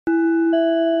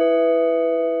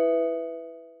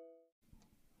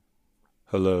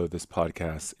Hello, this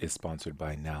podcast is sponsored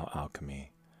by Now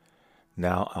Alchemy.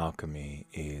 Now Alchemy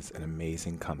is an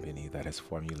amazing company that has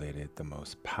formulated the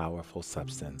most powerful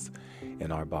substance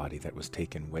in our body that was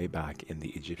taken way back in the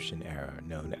Egyptian era,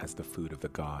 known as the food of the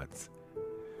gods.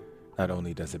 Not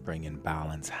only does it bring in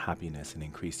balance, happiness, and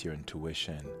increase your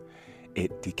intuition,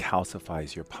 it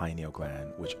decalcifies your pineal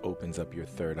gland, which opens up your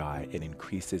third eye and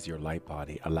increases your light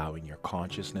body, allowing your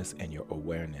consciousness and your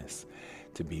awareness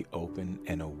to be open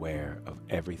and aware of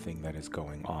everything that is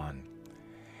going on.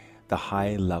 The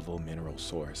high-level mineral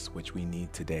source, which we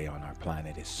need today on our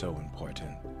planet, is so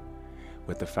important.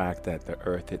 With the fact that the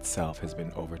earth itself has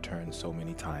been overturned so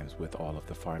many times with all of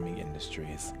the farming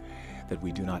industries, that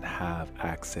we do not have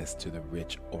access to the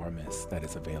rich ormus that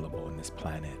is available on this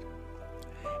planet.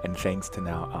 And thanks to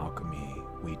Now Alchemy,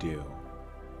 we do.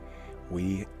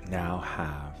 We now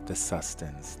have the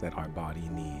sustenance that our body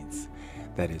needs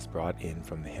that is brought in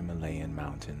from the Himalayan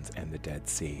mountains and the Dead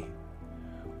Sea.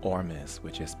 Ormus,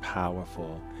 which is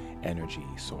powerful energy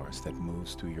source that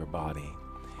moves through your body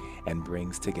and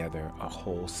brings together a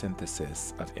whole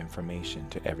synthesis of information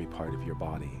to every part of your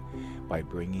body. By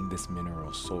bringing this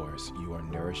mineral source, you are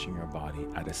nourishing your body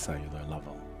at a cellular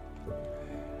level.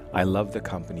 I love the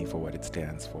company for what it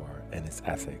stands for and its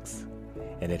ethics.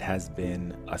 And it has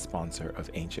been a sponsor of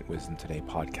Ancient Wisdom Today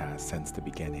podcast since the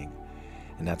beginning.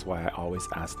 And that's why I always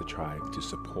ask the tribe to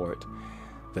support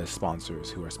the sponsors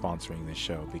who are sponsoring this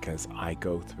show, because I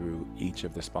go through each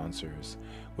of the sponsors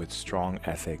with strong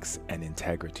ethics and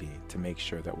integrity to make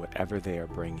sure that whatever they are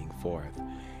bringing forth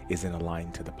is in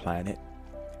aligned to the planet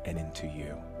and into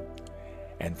you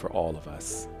and for all of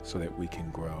us, so that we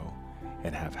can grow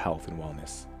and have health and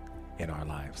wellness in our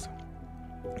lives.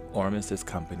 Ormus's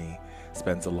company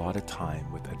spends a lot of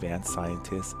time with advanced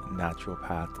scientists,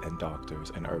 naturopaths, and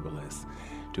doctors and herbalists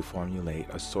to formulate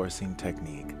a sourcing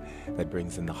technique that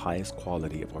brings in the highest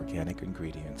quality of organic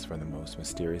ingredients from the most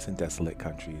mysterious and desolate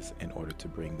countries in order to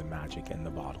bring the magic in the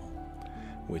bottle,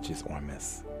 which is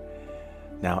Ormus.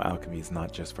 Now Alchemy is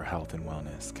not just for health and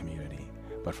wellness community,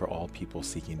 but for all people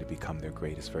seeking to become their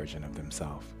greatest version of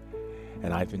themselves.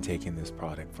 And I've been taking this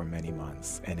product for many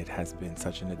months, and it has been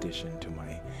such an addition to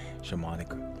my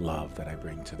shamanic love that I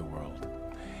bring to the world.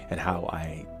 And how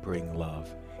I bring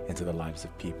love into the lives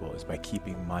of people is by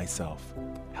keeping myself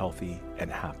healthy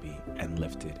and happy and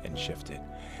lifted and shifted.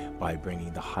 By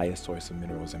bringing the highest source of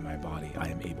minerals in my body, I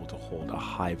am able to hold a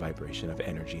high vibration of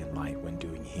energy and light when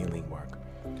doing healing work,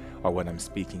 or when I'm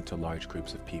speaking to large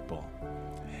groups of people,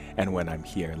 and when I'm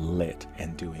here lit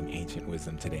and doing Ancient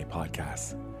Wisdom Today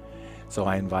podcasts. So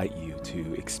I invite you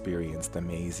to experience the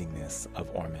amazingness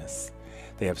of Ormus.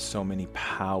 They have so many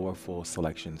powerful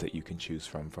selections that you can choose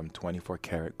from 24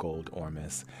 karat gold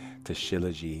Ormus to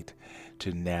Shilajit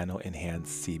to nano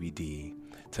enhanced CBD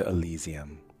to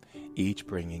Elysium, each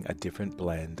bringing a different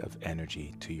blend of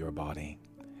energy to your body.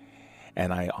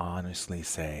 And I honestly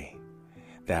say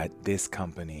that this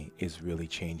company is really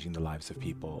changing the lives of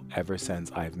people. Ever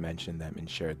since I've mentioned them and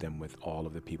shared them with all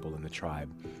of the people in the tribe,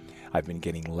 I've been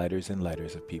getting letters and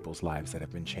letters of people's lives that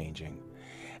have been changing.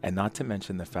 And not to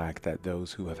mention the fact that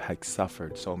those who have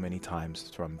suffered so many times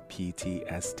from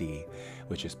PTSD,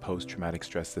 which is post-traumatic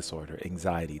stress disorder,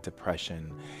 anxiety,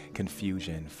 depression,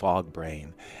 confusion, fog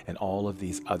brain, and all of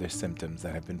these other symptoms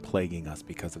that have been plaguing us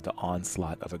because of the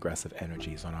onslaught of aggressive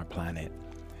energies on our planet.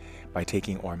 By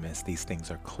taking Ormus, these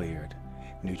things are cleared,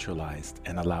 neutralized,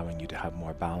 and allowing you to have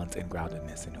more balance and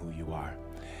groundedness in who you are,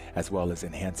 as well as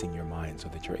enhancing your mind so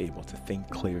that you're able to think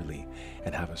clearly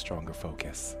and have a stronger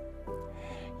focus.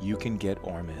 You can get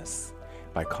Ormus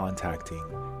by contacting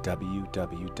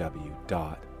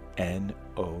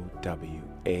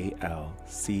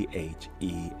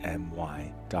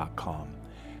www.nowalchemy.com.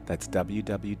 That's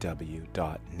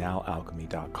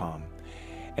www.nowalchemy.com.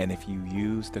 And if you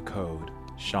use the code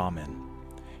SHAMAN,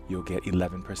 you'll get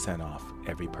 11% off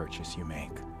every purchase you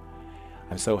make.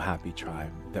 I'm so happy,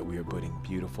 tribe, that we are putting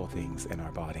beautiful things in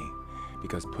our body,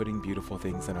 because putting beautiful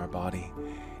things in our body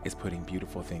is putting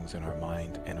beautiful things in our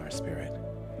mind and our spirit,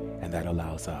 and that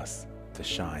allows us to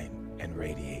shine and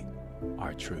radiate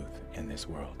our truth in this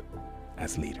world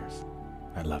as leaders.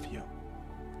 I love you.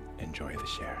 Enjoy the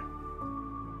share.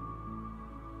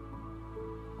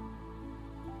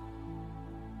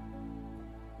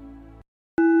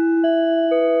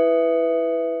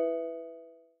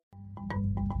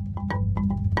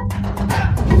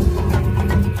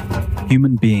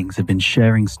 Human beings have been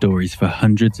sharing stories for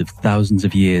hundreds of thousands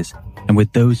of years, and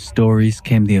with those stories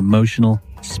came the emotional,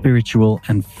 spiritual,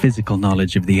 and physical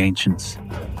knowledge of the ancients.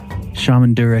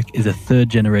 Shaman Durek is a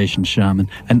third-generation shaman,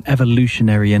 an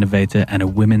evolutionary innovator, and a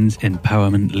women's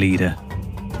empowerment leader.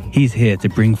 He's here to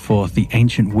bring forth the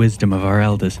ancient wisdom of our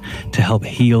elders to help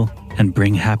heal and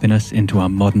bring happiness into our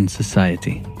modern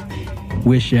society.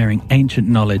 We're sharing ancient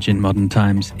knowledge in modern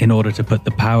times in order to put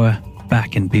the power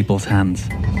back in people's hands.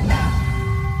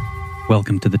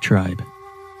 Welcome to the tribe.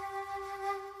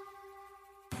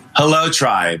 Hello,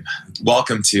 tribe.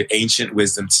 Welcome to Ancient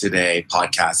Wisdom Today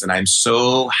podcast. And I'm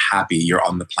so happy you're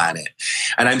on the planet.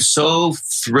 And I'm so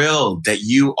thrilled that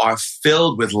you are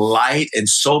filled with light and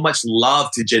so much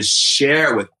love to just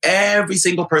share with every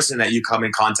single person that you come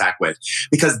in contact with,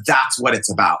 because that's what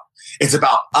it's about. It's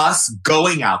about us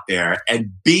going out there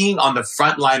and being on the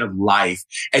front line of life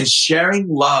and sharing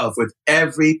love with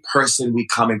every person we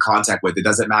come in contact with. It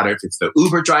doesn't matter if it's the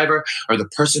Uber driver or the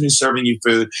person who's serving you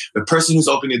food, the person who's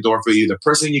opening the door for you, the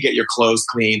person you get your clothes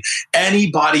clean,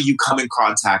 anybody you come in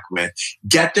contact with,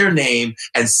 get their name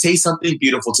and say something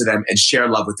beautiful to them and share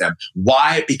love with them.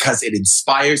 Why? Because it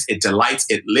inspires, it delights,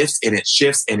 it lifts, and it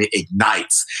shifts, and it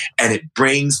ignites, and it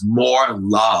brings more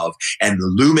love and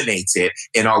illuminates it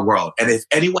in our world. And if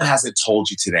anyone hasn't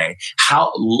told you today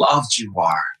how loved you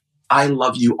are, I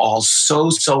love you all so,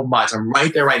 so much. I'm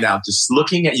right there right now, just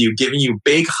looking at you, giving you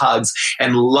big hugs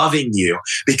and loving you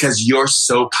because you're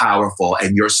so powerful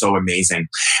and you're so amazing.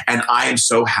 And I am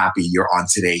so happy you're on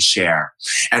today's share.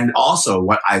 And also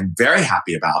what I'm very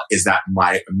happy about is that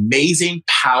my amazing,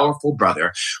 powerful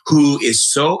brother, who is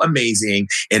so amazing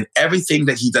in everything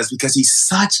that he does, because he's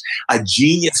such a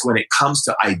genius when it comes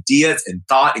to ideas and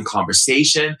thought and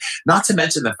conversation, not to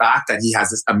mention the fact that he has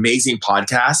this amazing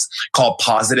podcast called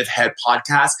Positive Head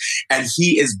Podcast, and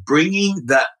he is bringing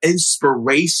the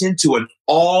inspiration to an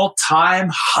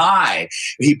all-time high.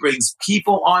 He brings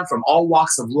people on from all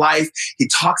walks of life. He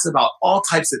talks about all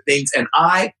types of things, and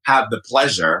I have the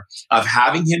pleasure of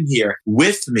having him here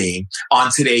with me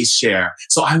on today's share.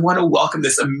 So I want to welcome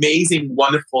this amazing,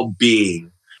 wonderful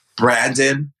being,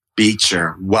 Brandon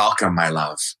Beecher. Welcome, my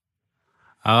love.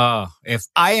 Oh, if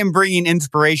I am bringing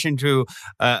inspiration to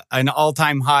an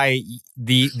all-time high,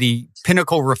 the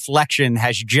pinnacle reflection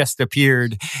has just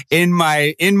appeared in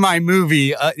my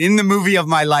movie, in the movie of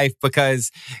my life,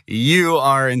 because you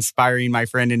are inspiring, my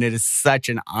friend, and it is such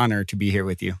an honor to be here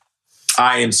with you.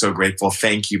 I am so grateful.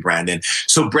 Thank you, Brandon.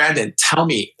 So, Brandon, tell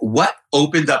me, what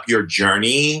opened up your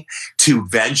journey to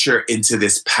venture into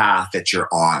this path that you're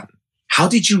on? How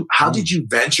did you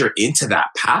venture into that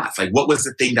path? Like, what was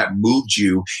the thing that moved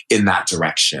you in that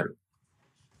direction?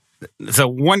 It's a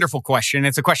wonderful question.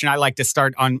 It's a question I like to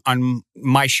start on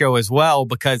my show as well,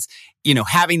 because, you know,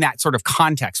 having that sort of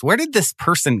context, where did this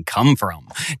person come from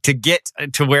to get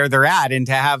to where they're at and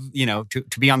to have, you know,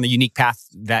 to be on the unique path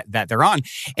that they're on.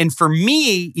 And for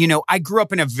me, you know, I grew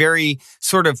up in a very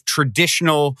sort of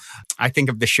traditional, I think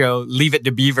of the show Leave It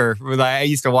to Beaver, that I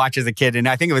used to watch as a kid. And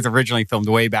I think it was originally filmed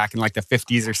way back in like the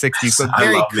 50s or 60s. So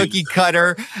very cookie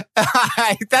cutter.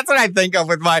 That's what I think of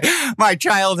with my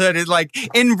childhood, is like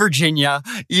in Virginia,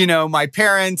 you know, my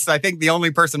parents, I think the only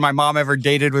person my mom ever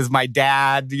dated was my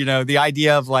dad. You know, the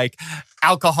idea of like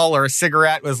alcohol or a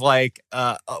cigarette was like,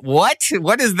 what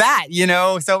is that? You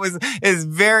know, so it was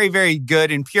very, very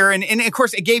good and pure. And of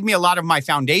course, it gave me a lot of my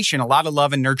foundation, a lot of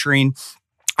love and nurturing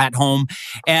at home.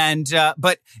 And,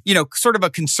 but, you know, sort of a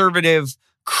conservative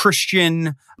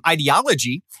Christian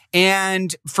ideology.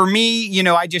 And for me, you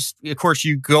know, I just, of course,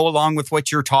 you go along with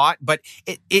what you're taught. But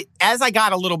it as I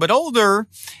got a little bit older,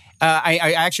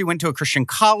 I actually went to a Christian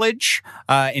college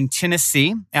in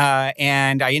Tennessee,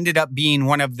 and I ended up being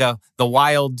one of the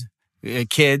wild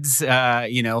kids,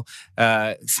 you know,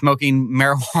 smoking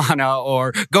marijuana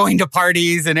or going to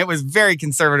parties, and it was very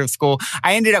conservative school.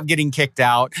 I ended up getting kicked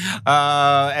out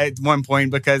at one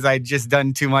point because I'd just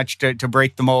done too much to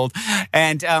break the mold.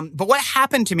 And but what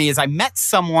happened to me is I met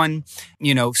someone,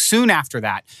 you know, soon after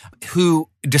that who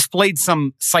displayed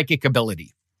some psychic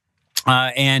ability.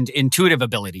 And intuitive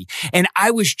ability. And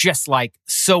I was just like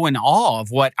so in awe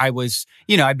of what I was,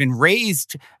 you know, I'd been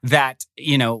raised that,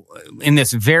 you know, in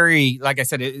this very, like I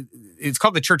said, it's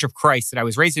called the Church of Christ that I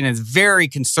was raised in, is very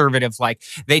conservative. Like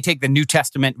they take the New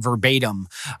Testament verbatim.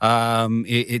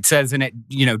 It says in it,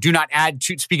 you know, do not add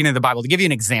to, speaking of the Bible, to give you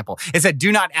an example, it said,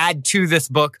 do not add to this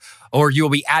book or you will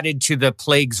be added to the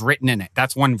plagues written in it.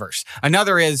 That's one verse.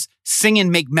 Another is sing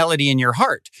and make melody in your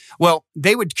heart. Well,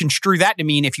 they would construe that to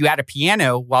mean if you add a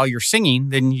piano while you're singing,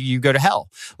 then you go to hell.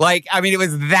 Like, I mean, it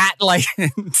was that like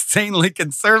insanely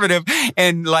conservative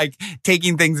and like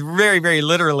taking things very, very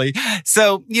literally.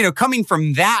 So, you know, coming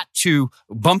from that to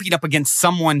bumping up against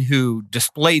someone who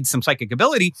displayed some psychic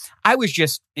ability, I was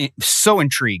just so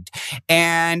intrigued.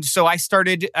 And so I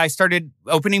started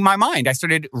opening my mind. I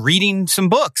started reading some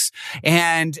books.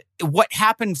 And what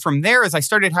happened from there is I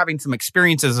started having some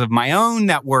experiences of my own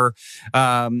that were,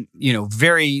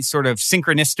 very sort of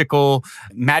synchronistical,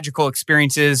 magical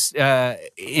experiences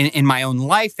in my own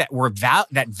life that were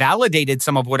that validated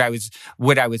some of what I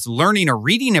was learning or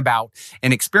reading about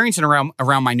and experiencing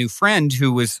around my new friend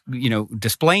who was,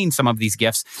 displaying some of these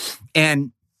gifts.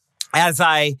 And as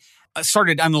I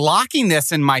started unlocking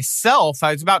this in myself,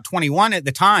 I was about 21 at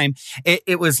the time.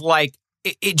 It was like,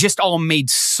 it just all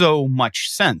made so much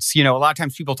sense. A lot of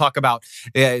times people talk about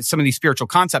some of these spiritual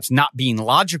concepts not being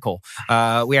logical.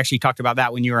 We actually talked about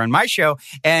that when you were on my show.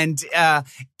 And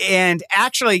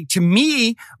actually, to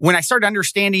me, when I started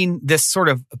understanding this sort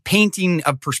of painting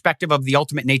of perspective of the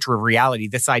ultimate nature of reality,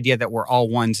 this idea that we're all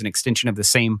one's an extension of the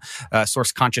same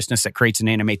source consciousness that creates and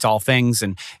animates all things.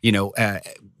 And,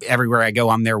 everywhere I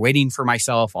go, I'm there waiting for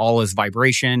myself. All is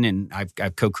vibration, and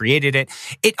I've co-created it.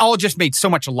 It all just made so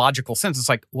much logical sense. It's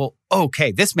like, well,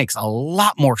 okay, this makes a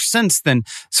lot more sense than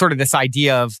sort of this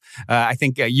idea of, I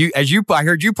think I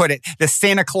heard you put it, the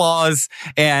Santa Claus,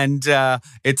 and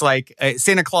it's like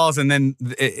Santa Claus, and then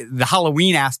the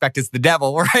Halloween aspect is the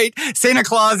devil, right? Santa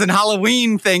Claus and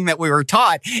Halloween thing that we were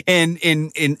taught, in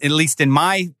at least in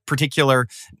my particular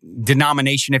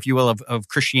denomination, if you will, of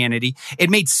Christianity,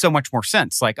 it made so much more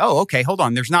sense. Like, oh, okay, hold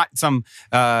on. There's not some,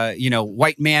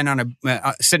 white man on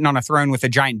sitting on a throne with a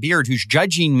giant beard who's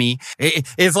judging me.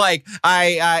 It's like,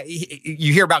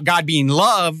 you hear about God being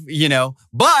love,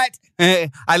 but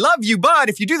I love you, but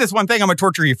if you do this one thing, I'm going to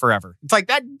torture you forever. It's like,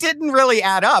 that didn't really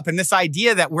add up. And this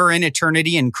idea that we're in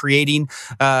eternity and creating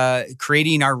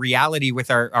our reality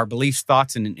with our beliefs,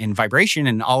 thoughts, and vibration,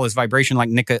 and all is vibration, like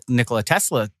Nikola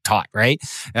Tesla taught, right?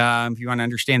 If you want to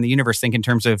understand the universe, think in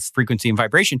terms of frequency and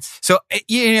vibration. So,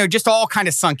 just all kind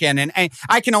of sunk in. And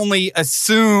I can only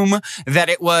assume that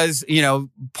it was,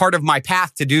 part of my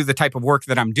path to do the type of work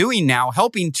that I'm doing now,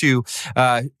 helping to,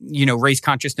 raise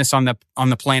consciousness on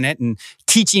the planet, and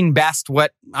teaching best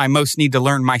what I most need to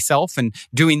learn myself, and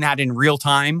doing that in real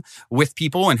time with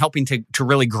people, and helping to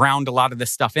really ground a lot of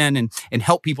this stuff in and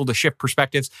help people to shift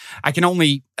perspectives. I can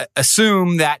only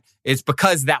assume that it's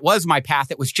because that was my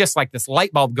path. It was just like this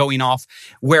light bulb going off,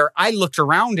 where I looked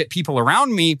around at people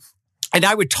around me, and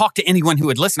I would talk to anyone who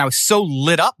would listen. I was so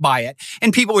lit up by it.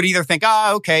 And people would either think,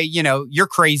 oh, okay, you're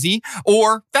crazy,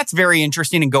 or that's very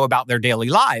interesting, and go about their daily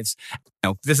lives.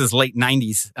 This is late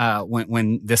 90s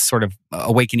when this sort of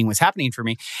awakening was happening for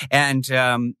me. And,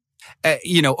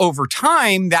 over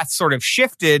time, that sort of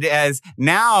shifted, as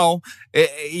now,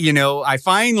 I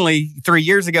finally 3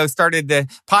 years ago started the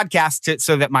podcast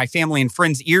so that my family and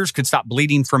friends' ears could stop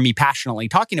bleeding from me passionately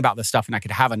talking about this stuff, and I could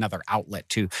have another outlet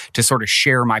to sort of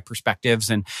share my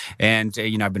perspectives. And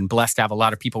I've been blessed to have a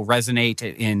lot of people resonate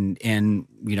and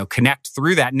connect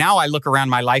through that. Now I look around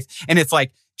my life, and it's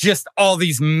like just all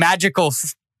these magical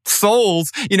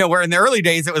souls, where in the early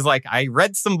days, it was like, I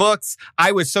read some books.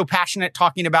 I was so passionate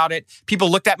talking about it. People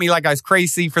looked at me like I was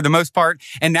crazy for the most part.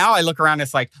 And now I look around,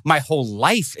 it's like my whole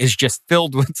life is just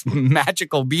filled with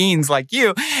magical beings like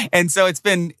you. And so that's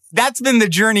been the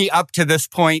journey up to this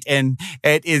point. And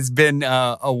it has been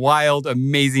a wild,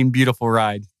 amazing, beautiful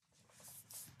ride.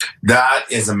 That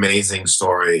is an amazing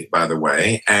story, by the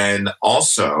way. And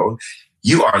also,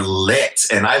 you are lit.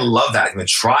 And I love that. And the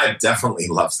tribe definitely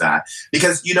loves that.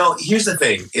 Because, here's the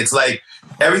thing. It's like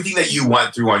everything that you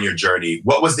went through on your journey,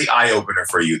 what was the eye opener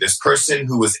for you? This person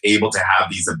who was able to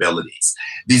have these abilities.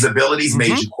 These abilities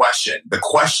made you question. The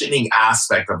questioning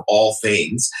aspect of all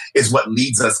things is what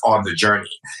leads us on the journey.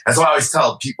 That's why I always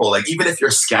tell people, like, even if you're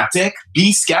skeptic,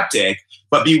 be skeptic,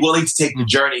 but be willing to take the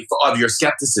journey of your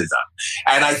skepticism.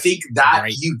 And I think that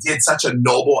you did such a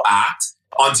noble act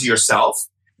onto yourself,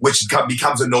 which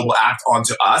becomes a noble act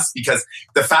onto us, because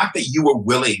the fact that you were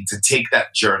willing to take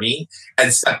that journey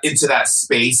and step into that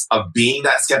space of being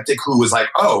that skeptic who was like,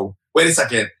 oh, wait a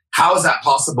second, how is that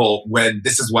possible when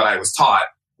this is what I was taught?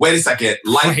 Wait a second,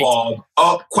 light bulb,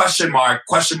 oh, question mark,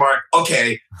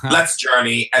 okay, let's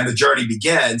journey. And the journey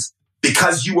begins.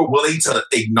 Because you were willing to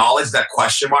acknowledge that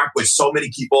question mark, which so many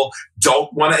people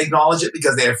don't want to acknowledge it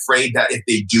because they're afraid that if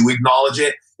they do acknowledge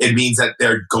it, it means that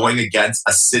they're going against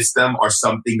a system or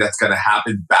something that's going to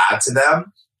happen bad to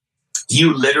them.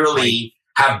 You literally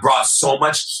have brought so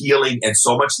much healing and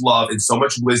so much love and so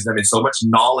much wisdom and so much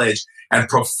knowledge and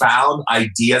profound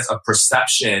ideas of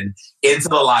perception into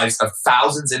the lives of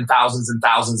thousands and thousands and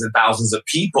thousands and thousands of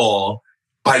people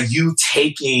by you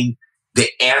taking the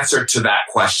answer to that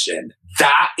question.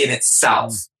 That in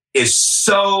itself is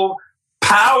so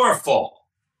powerful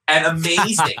and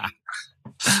amazing,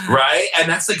 right? And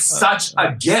that's like such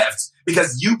a gift,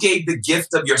 because you gave the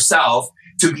gift of yourself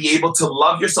to be able to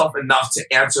love yourself enough to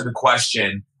answer the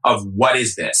question of what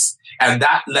is this? And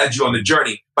that led you on the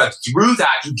journey. But through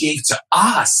that, you gave to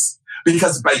us,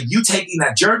 because by you taking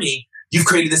that journey, you've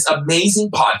created this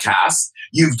amazing podcast.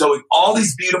 You've done all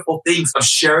these beautiful things of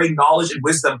sharing knowledge and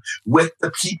wisdom with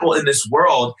the people in this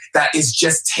world that is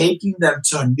just taking them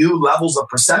to new levels of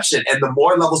perception. And the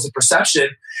more levels of perception,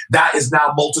 that is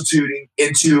now multituding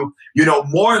into,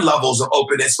 more levels of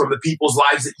openness from the people's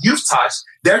lives that you've touched.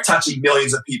 They're touching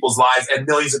millions of people's lives and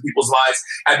millions of people's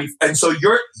lives. And so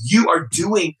you are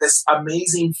doing this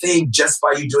amazing thing just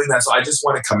by you doing that. So I just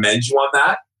want to commend you on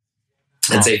that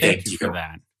and say thank you for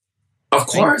that. Of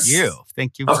course.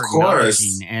 Thank you for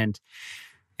acknowledging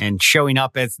and showing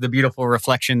up as the beautiful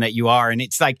reflection that you are. And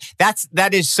it's like,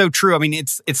 that is so true. I mean,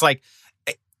 it's like,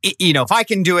 if I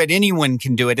can do it, anyone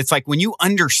can do it. It's like when you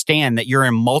understand that you're a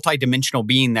multidimensional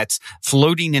being that's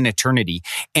floating in eternity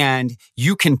and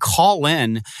you can call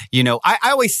in, I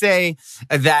always say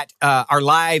that our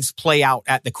lives play out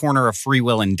at the corner of free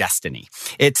will and destiny.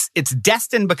 It's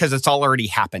destined because it's already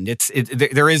happened.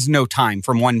 There is no time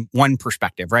from one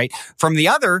perspective, right? From the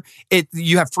other,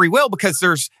 you have free will because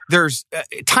there's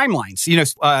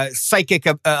timelines, psychic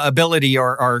ability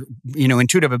or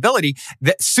intuitive ability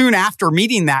that soon after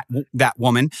meeting that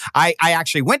woman, I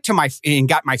actually went to and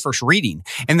got my first reading.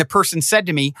 And the person said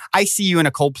to me, I see you in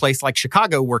a cold place like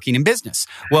Chicago working in business.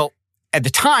 Well, at the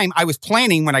time, I was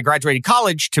planning when I graduated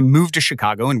college to move to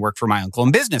Chicago and work for my uncle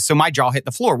in business. So my jaw hit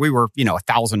the floor. We were,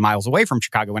 1,000 miles away from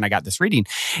Chicago when I got this reading.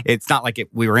 It's not like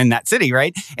we were in that city,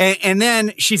 right? And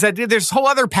then she said, there's a whole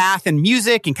other path in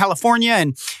music in California.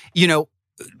 And,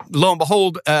 lo and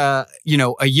behold, a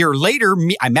year later,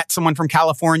 I met someone from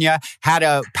California, had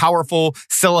a powerful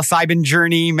psilocybin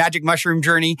journey, magic mushroom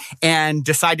journey, and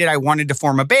decided I wanted to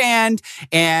form a band.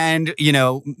 And,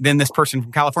 then this person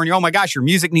from California, oh my gosh, your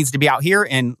music needs to be out here.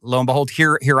 And lo and behold,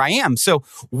 here I am. So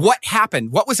what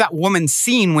happened? What was that woman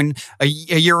seeing when a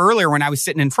year earlier when I was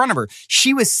sitting in front of her?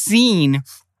 She was seeing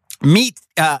me,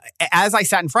 as I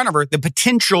sat in front of her, the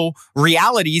potential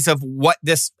realities of what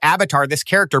this avatar, this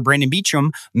character, Brandon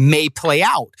Beacham, may play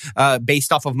out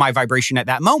based off of my vibration at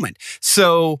that moment.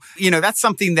 So, that's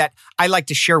something that I like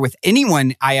to share with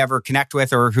anyone I ever connect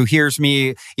with or who hears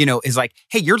me, is like,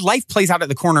 hey, your life plays out at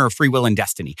the corner of free will and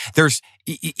destiny.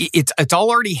 It's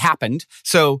already happened.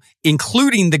 So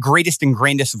including the greatest and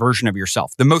grandest version of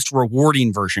yourself, the most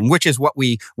rewarding version, which is what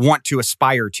we want to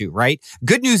aspire to, right?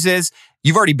 Good news is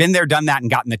you've already been there, done that,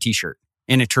 and gotten the t-shirt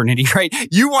in eternity, right?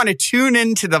 You want to tune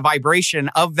into the vibration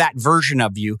of that version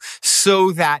of you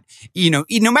so that,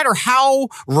 no matter how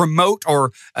remote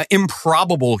or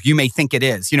improbable you may think it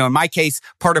is, in my case,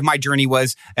 part of my journey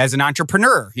was as an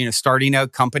entrepreneur, starting a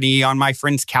company on my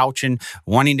friend's couch and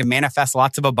wanting to manifest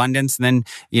lots of abundance. And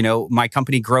then, my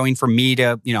company growing from me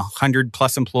to, 100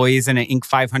 plus employees and an Inc.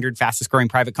 500 fastest growing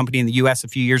private company in the US a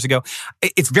few years ago.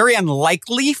 It's very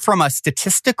unlikely from a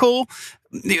statistical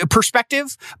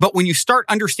perspective, but when you start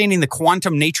understanding the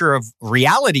quantum nature of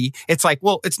reality, it's like,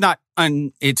 well, it's not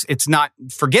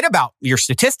forget about your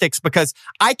statistics, because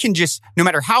I can just, no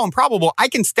matter how improbable, I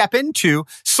can step into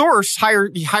source, higher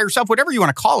self, whatever you want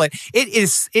to call it.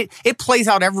 It plays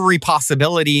out every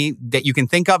possibility that you can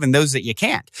think of and those that you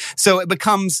can't. So it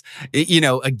becomes,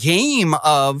 a game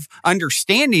of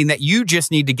understanding that you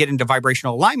just need to get into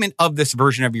vibrational alignment of this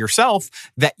version of yourself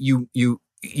that you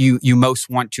most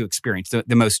want to experience,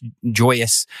 the most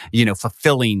joyous,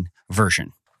 fulfilling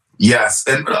version. Yes.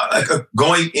 And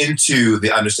going into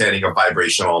the understanding of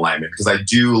vibrational alignment, because I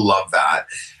do love that.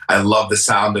 I love the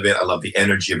sound of it. I love the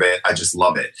energy of it. I just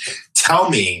love it. Tell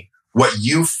me what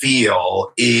you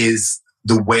feel is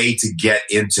the way to get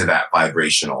into that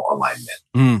vibrational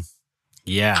alignment.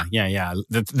 Yeah.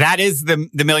 That is the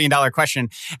 $1 million question.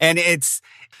 And it's,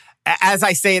 as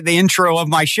I say at the intro of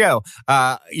my show,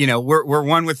 we're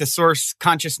one with the source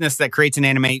consciousness that creates and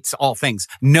animates all things.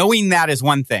 Knowing that is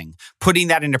one thing. Putting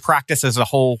that into practice is a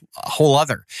whole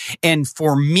other. And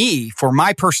for me, for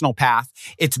my personal path,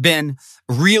 it's been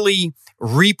really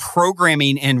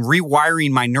reprogramming and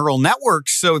rewiring my neural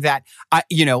networks so that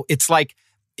it's like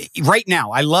right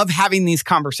now, I love having these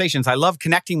conversations. I love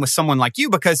connecting with someone like you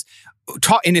because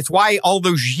and it's why all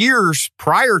those years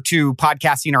prior to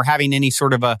podcasting or having any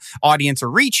sort of a audience or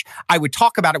reach, I would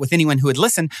talk about it with anyone who would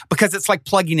listen, because it's like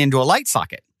plugging into a light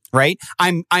socket, right?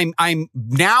 I'm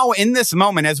now in this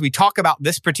moment as we talk about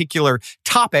this particular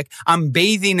topic, I'm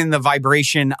bathing in the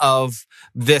vibration of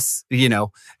this,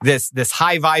 this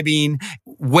high vibing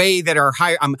way that are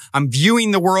high. I'm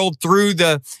viewing the world through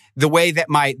the way that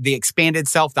the expanded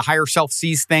self, the higher self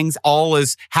sees things. All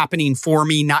is happening for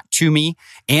me, not to me.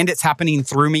 And it's happening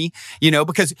through me,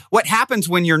 because what happens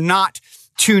when you're not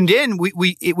tuned in,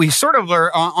 we sort of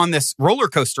are on this roller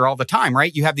coaster all the time,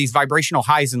 right? You have these vibrational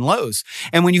highs and lows.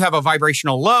 And when you have a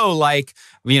vibrational low, like,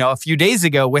 a few days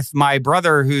ago with my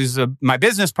brother, who's my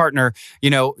business partner,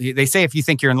 they say if you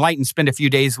think you're enlightened, spend a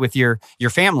few days with your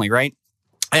family, right?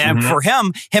 And for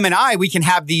him and I, we can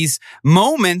have these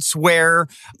moments where,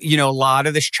 a lot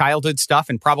of this childhood stuff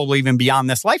and probably even beyond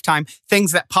this lifetime,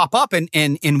 things that pop up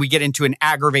and we get into an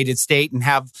aggravated state and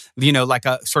have, like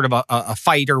a sort of a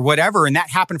fight or whatever. And that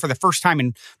happened for the first time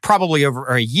in probably over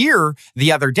a year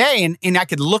the other day. And I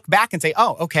could look back and say,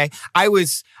 oh, okay,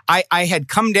 I had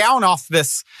come down off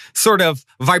this sort of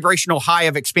vibrational high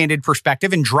of expanded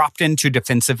perspective and dropped into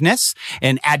defensiveness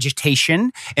and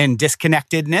agitation and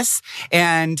disconnectedness.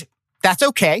 And that's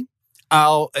okay.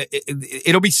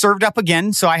 It'll be served up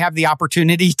again. So I have the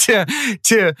opportunity to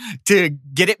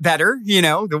get it better.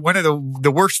 One of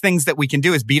the worst things that we can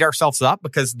do is beat ourselves up,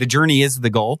 because the journey is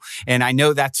the goal. And I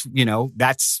know that's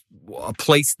a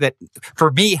place that,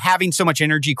 for me, having so much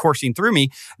energy coursing through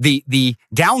me, the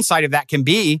downside of that can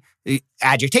be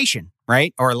agitation,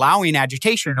 right? Or allowing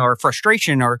agitation or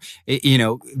frustration or,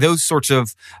 those sorts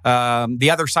of, the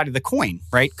other side of the coin,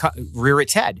 right? Rear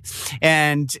its head.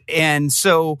 And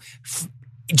so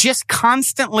just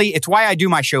constantly, it's why I do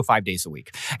my show 5 days a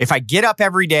week. If I get up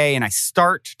every day and I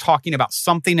start talking about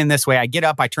something in this way, I get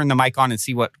up, I turn the mic on and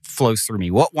see what flows through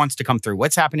me, what wants to come through,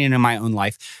 what's happening in my own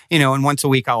life, and once a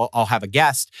week I'll have a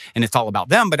guest and it's all about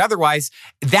them. But otherwise,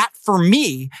 that for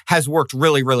me has worked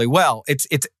really, really well. It's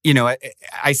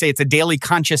I say it's a daily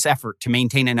conscious effort to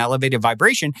maintain an elevated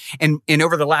vibration. And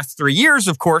over the last 3 years,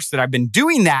 of course, that I've been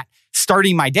doing that,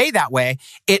 starting my day that way,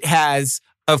 it has,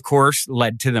 of course,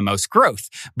 led to the most growth,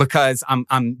 because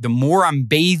the more I'm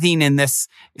bathing in this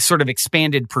sort of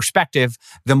expanded perspective,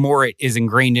 the more it is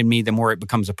ingrained in me, the more it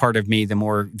becomes a part of me, the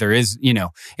more there is,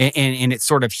 and it's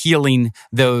sort of healing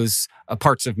those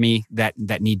parts of me that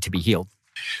need to be healed.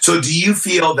 So why do you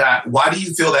feel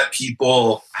that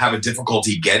people have a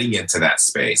difficulty getting into that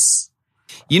space?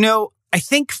 I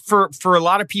think for a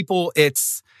lot of people,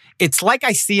 it's like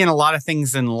I see in a lot of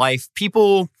things in life,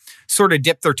 people sort of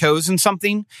dip their toes in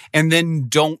something and then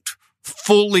don't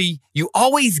fully, you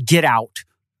always get out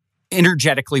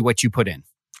energetically what you put in,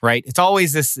 right? It's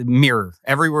always this mirror.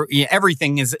 Everywhere,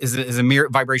 everything is a mirror,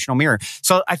 vibrational mirror.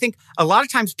 So I think a lot of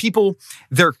times people,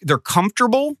 they're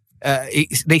comfortable.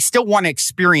 They still want to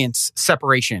experience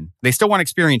separation. They still want to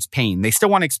experience pain. They still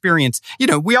want to experience,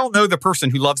 we all know the person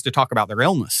who loves to talk about their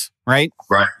illness, right?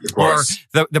 Right, of course.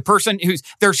 Or the person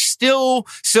they're still,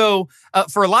 so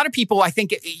for a lot of people, I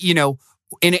think,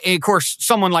 and of course,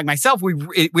 someone like myself, we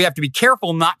have to be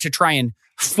careful not to try and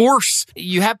force.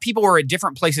 You have people who are at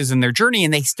different places in their journey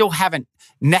and they still haven't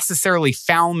necessarily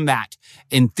found that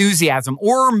enthusiasm,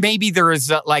 or maybe there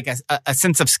is a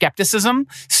sense of skepticism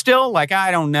still, like, I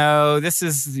don't know,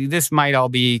 this might all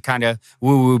be kind of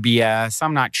woo-woo BS,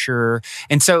 I'm not sure.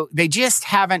 And so they just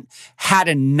haven't had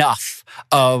enough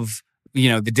of,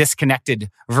 the disconnected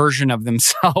version of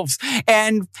themselves.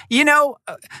 And,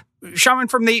 Shaman,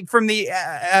 from the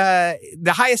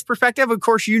highest perspective, of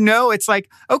course, it's like,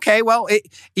 okay, well,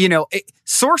 it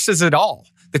sources it all.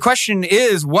 The question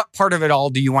is, what part of it all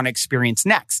do you want to experience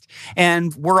next?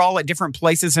 And we're all at different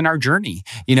places in our journey.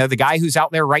 The guy who's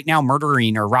out there right now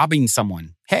murdering or robbing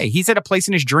someone, hey, he's at a place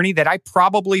in his journey that I've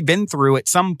probably been through at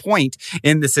some point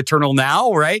in this eternal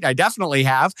now, right? I definitely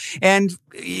have. And,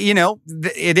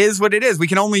 it is what it is. We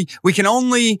can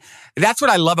only, that's what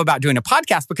I love about doing a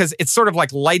podcast, because it's sort of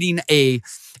like lighting a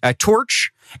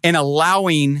torch and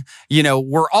allowing,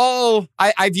 we're all,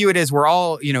 I view it as we're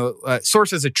all,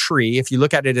 source as a tree. If you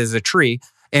look at it as a tree,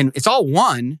 and it's all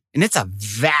one, and it's a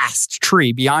vast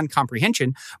tree beyond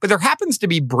comprehension, but there happens to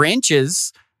be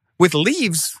branches with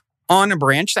leaves on a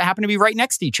branch that happen to be right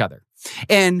next to each other.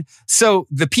 And so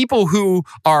the people who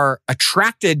are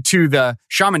attracted to the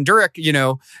Shaman Durek,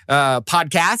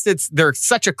 podcast, they're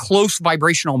such a close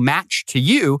vibrational match to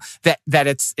you that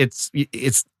it's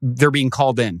they're being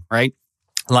called in, right?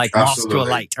 Like moths to a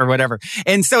light or whatever.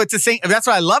 And so it's the same. That's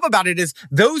what I love about it, is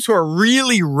those who are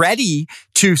really ready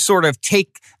to sort of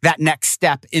take that next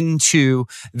step into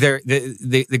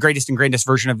the greatest and grandest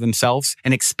version of themselves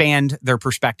and expand their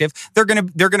perspective. They're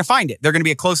gonna find it. They're gonna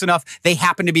be close enough. They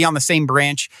happen to be on the same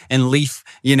branch and leaf.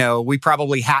 We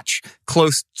probably hatch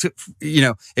close to.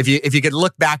 If you could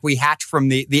look back, we hatch from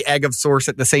the egg of source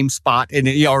at the same spot, and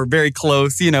are very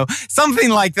close. Something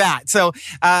like that. So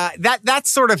that's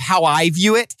sort of how I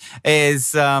view it.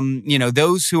 Is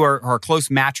those who are a close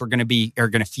match are going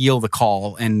to feel the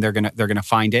call, and they're going to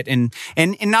find it. And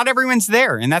not everyone's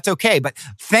there, and that's okay. But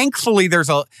thankfully, there's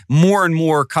more and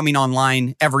more coming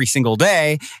online every single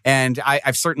day. And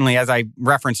I've certainly, as I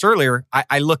referenced earlier,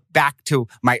 I look back to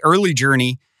my early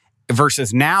journey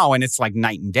versus now, and it's like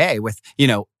night and day with,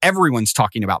 everyone's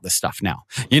talking about this stuff now.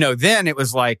 Then it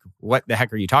was like, what the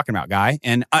heck are you talking about, guy?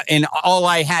 And all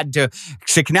I had to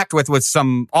connect with was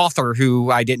some author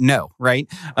who I didn't know, right?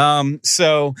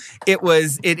 So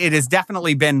it has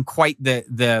definitely been quite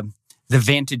the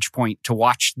vantage point to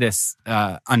watch this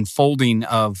unfolding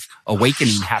of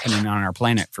awakening happening on our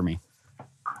planet for me.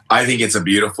 I think it's a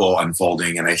beautiful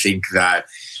unfolding. And I think that,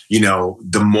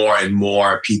 the more and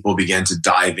more people begin to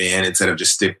dive in instead of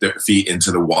just stick their feet into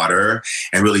the water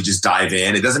and really just dive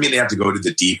in. It doesn't mean they have to go to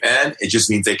the deep end. It just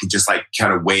means they can just like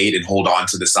kind of wade and hold on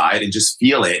to the side and just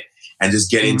feel it and just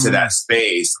get into that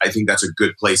space. I think that's a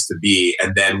good place to be.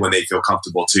 And then when they feel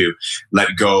comfortable to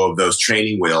let go of those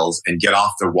training wheels and get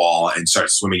off the wall and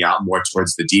start swimming out more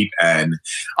towards the deep end,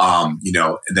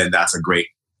 then that's a great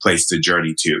place to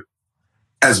journey to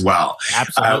as well.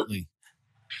 Absolutely.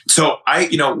 So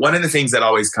one of the things that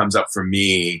always comes up for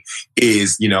me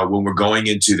is, when we're going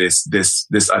into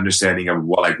this understanding of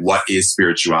what is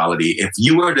spirituality, if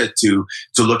you were to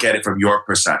look at it from your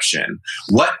perception,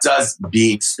 what does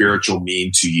being spiritual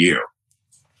mean to you?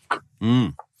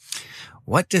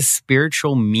 What does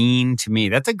spiritual mean to me?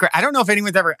 That's I don't know if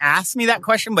anyone's ever asked me that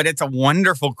question, but it's a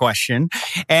wonderful question.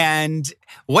 And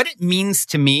what it means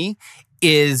to me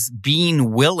is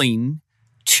being willing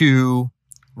to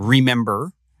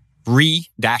remember,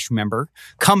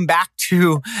 come back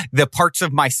to the parts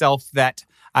of myself that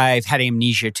I've had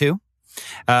amnesia to.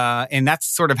 And that's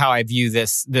sort of how I view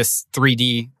this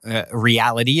 3D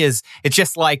reality. Is it's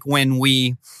just like when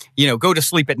we, go to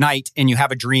sleep at night and you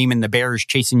have a dream and the bear is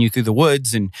chasing you through the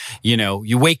woods, and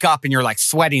you wake up and you're like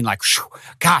sweating, like,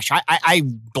 gosh, I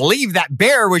believe that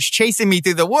bear was chasing me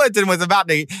through the woods and was about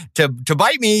to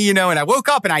bite me, and I woke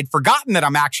up and I'd forgotten that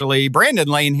I'm actually Brandon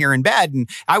laying here in bed, and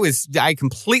I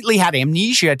completely had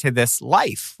amnesia to this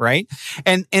life, right?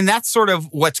 And that's sort of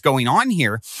what's going on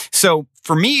here. So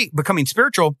for me, becoming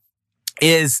spiritual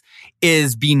is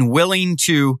being willing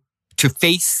to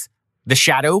face the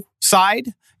shadow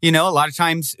side. A lot of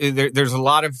times there's a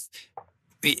lot of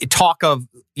talk of,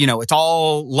 it's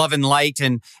all love and light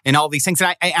and all these things.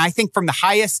 And I think from the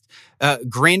highest,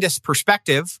 grandest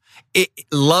perspective,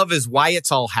 love is why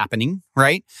it's all happening,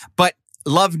 right? But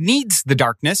love needs the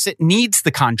darkness. It needs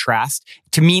the contrast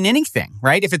to mean anything,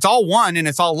 right? If it's all one and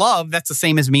it's all love, that's the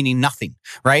same as meaning nothing,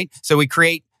 right? So we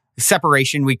create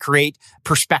separation, we create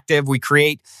perspective, we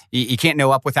create, you can't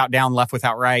know up without down, left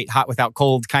without right, hot without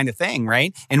cold kind of thing,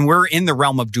 right? And we're in the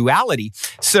realm of duality.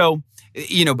 So,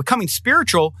 becoming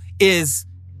spiritual is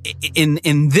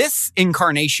in this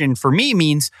incarnation for me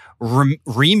means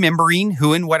remembering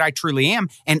who and what I truly am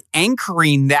and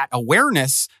anchoring that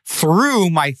awareness through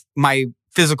my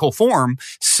physical form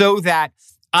so that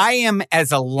I am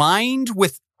as aligned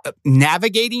with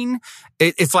navigating.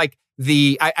 It's like,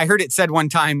 I heard it said one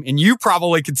time, and you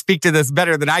probably could speak to this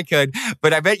better than I could,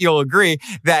 but I bet you'll agree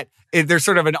that there's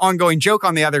sort of an ongoing joke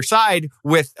on the other side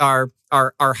with our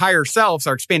higher selves,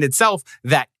 our expanded self,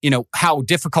 that, how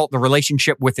difficult the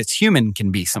relationship with its human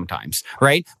can be sometimes,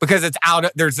 right? Because it's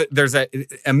there's a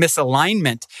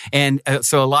misalignment. And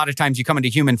so a lot of times you come into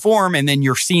human form and then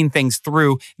you're seeing things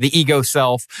through the ego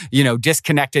self,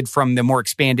 disconnected from the more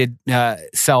expanded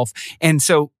self. And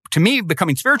so to me,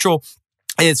 becoming spiritual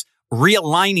is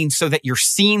realigning so that you're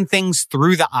seeing things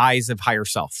through the eyes of higher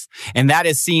self. And that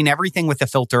is seeing everything with the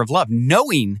filter of love,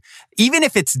 knowing even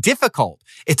if it's difficult,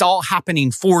 it's all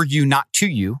happening for you, not to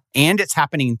you. And it's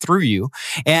happening through you.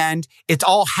 And it's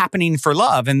all happening for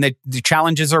love. And the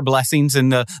challenges are blessings,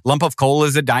 and the lump of coal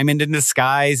is a diamond in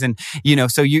disguise. And,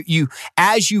 so you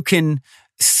as you can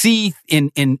see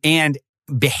and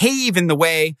behave in the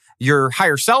way your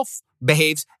higher self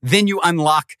behaves, then you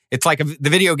unlock. It's like the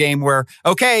video game where,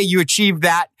 okay, you achieved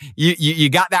that, you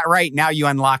got that right. Now you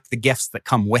unlock the gifts that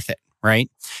come with it, right?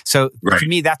 So to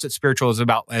me, that's what spiritual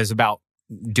is about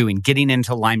doing, getting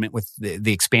into alignment with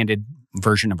the expanded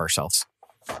version of ourselves.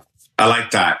 I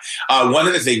like that. One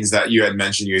of the things that you had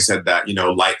mentioned, you said that,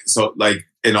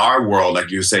 in our world, like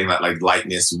you were saying that like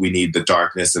lightness, we need the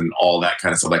darkness and all that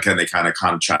kind of stuff. Like, they kind of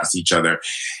contrast each other.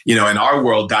 In our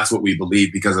world, that's what we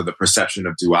believe because of the perception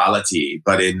of duality.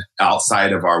 But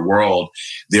outside of our world,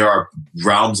 there are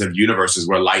realms of universes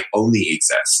where light only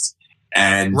exists.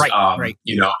 And,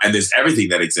 and there's everything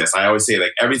that exists. I always say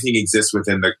like everything exists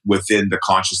within the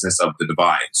consciousness of the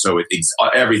divine. So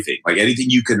everything, like anything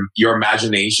your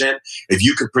imagination, if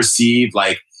you could perceive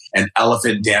like an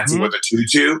elephant dancing with a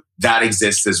tutu, that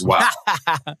exists as well.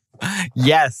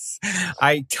 Yes,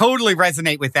 I totally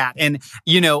resonate with that. And,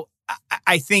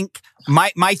 I think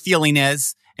my feeling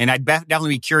is, and I'd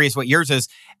definitely be curious what yours is,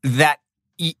 that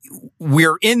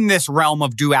we're in this realm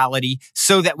of duality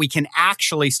so that we can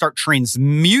actually start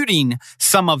transmuting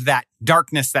some of that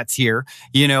darkness that's here.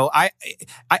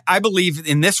 I believe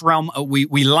in this realm,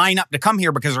 we line up to come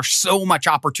here because there's so much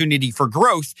opportunity for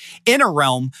growth in a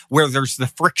realm where there's the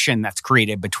friction that's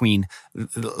created between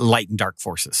light and dark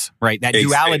forces, right? That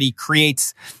duality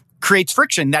creates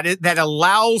friction that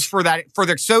allows for that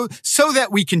so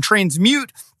that we can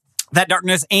transmute that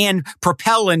darkness and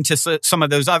propel into some of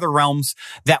those other realms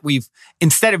that we've,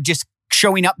 instead of just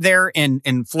showing up there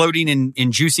and floating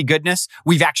in juicy goodness,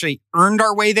 we've actually earned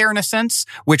our way there in a sense,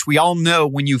 which we all know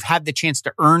when you've had the chance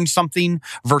to earn something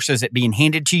versus it being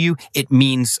handed to you, it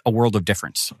means a world of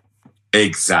difference.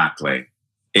 Exactly.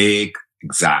 And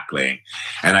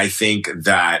I think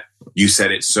that you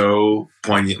said it so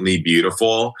poignantly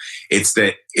beautiful.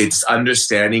 It's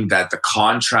understanding that the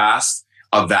contrast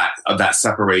of that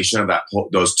separation of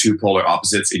those two polar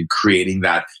opposites in creating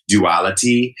that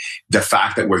duality, the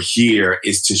fact that we're here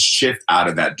is to shift out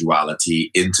of that duality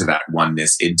into that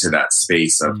oneness, into that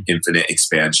space of infinite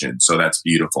expansion. So that's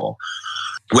beautiful.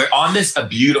 We're on a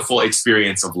beautiful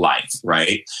experience of life,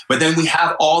 right? But then we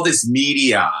have all this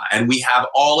media and we have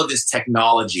all of this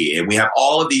technology and we have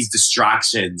all of these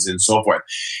distractions and so forth.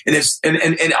 And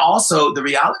also the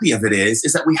reality of it is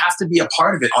that we have to be a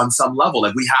part of it on some level.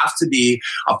 Like we have to be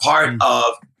a part of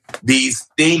these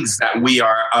things that we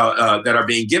are that are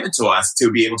being given to us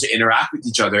to be able to interact with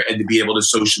each other and to be able to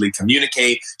socially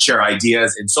communicate, share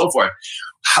ideas, and so forth.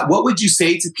 What would you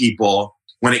say to people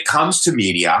when it comes to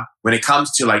media, when it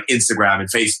comes to like Instagram and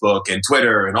Facebook and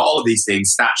Twitter and all of these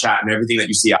things, Snapchat and everything that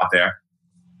you see out there?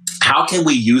 How can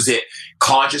we use it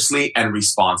consciously and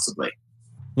responsibly?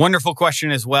 Wonderful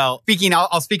question as well.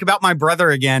 I'll speak about my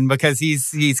brother again because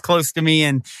he's close to me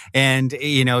and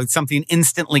something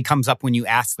instantly comes up when you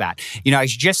ask that. I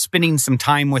was just spending some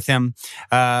time with him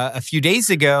a few days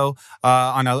ago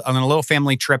on a little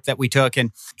family trip that we took,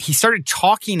 and he started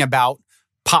talking about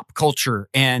pop culture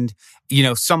and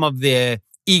some of the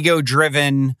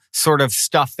ego-driven sort of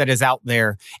stuff that is out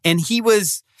there. And he got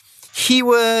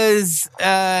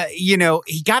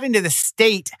into the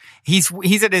state.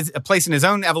 He's at a place in his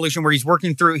own evolution where he's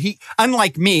working through.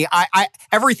 Unlike me, I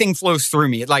everything flows through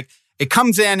me. It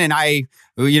comes in and I,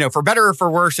 for better or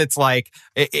for worse, it's like,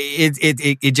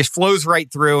 it just flows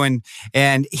right through.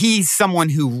 And he's someone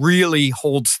who really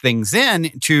holds things in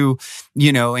to,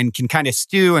 and can kind of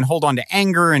stew and hold on to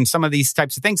anger and some of these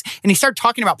types of things. And he started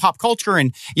talking about pop culture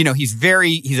and, he's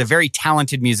a very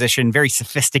talented musician, very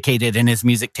sophisticated in his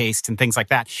music taste and things like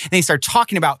that. And he started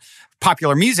talking about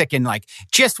popular music and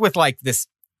just with this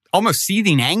almost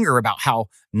seething anger about how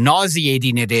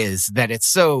nauseating it is, that it's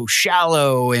so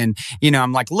shallow. And,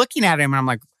 I'm looking at him and I'm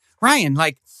like, Ryan,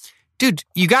 dude,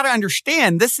 you got to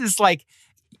understand, this is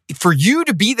for you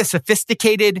to be the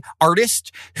sophisticated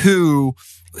artist who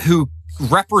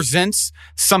represents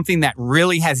something that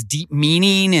really has deep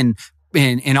meaning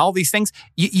and all these things,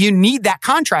 you need that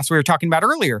contrast we were talking about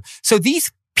earlier. So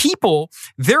these people,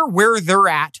 they're where they're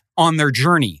at on their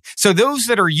journey. So those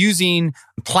that are using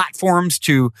platforms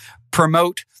to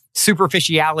promote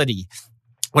superficiality,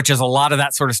 which is a lot of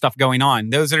that sort of stuff going on.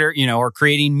 Those that are, are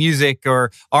creating music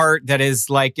or art that is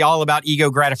all about ego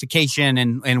gratification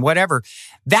and whatever.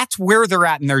 That's where they're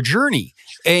at in their journey.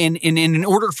 And in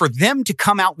order for them to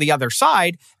come out the other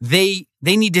side, they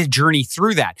need to journey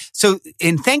through that. So,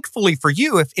 and thankfully for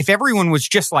you, if everyone was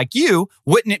just like you,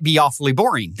 wouldn't it be awfully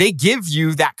boring? They give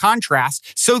you that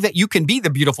contrast so that you can be the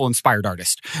beautiful, inspired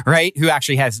artist, right? Who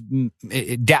actually has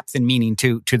depth and meaning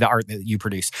to the art that you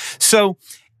produce. So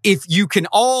if you can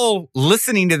all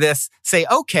listening to this say,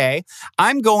 okay,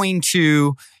 I'm going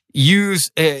to use,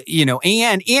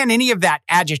 and any of that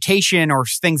agitation or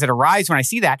things that arise when I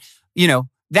see that,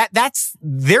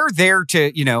 they're there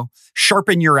to,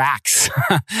 sharpen your axe.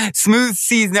 Smooth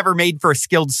seas never made for a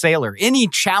skilled sailor. Any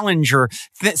challenge or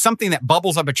something that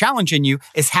bubbles up a challenge in you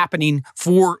is happening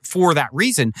for that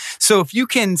reason. So if you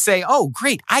can say, oh,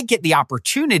 great, I get the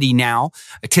opportunity now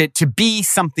to be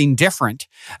something different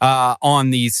on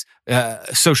these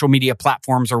social media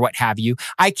platforms or what have you.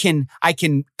 I can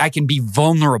be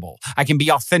vulnerable. I can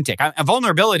be authentic.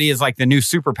 Vulnerability is like the new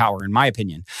superpower, in my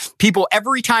opinion. People,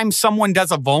 every time someone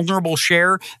does a vulnerable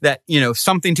share that,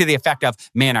 something to the effect of,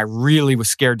 man, I really was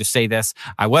scared to say this.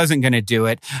 I wasn't going to do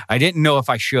it. I didn't know if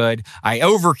I should. I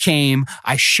overcame.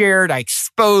 I shared. I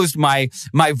exposed my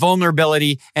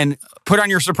vulnerability, and put on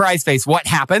your surprise face. What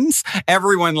happens?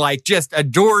 Everyone just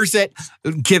adores it,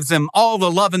 gives them all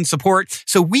the love and support.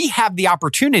 So we have the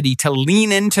opportunity to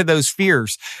lean into those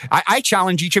fears. I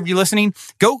challenge each of you listening,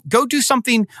 go do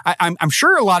something. I'm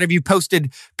sure a lot of you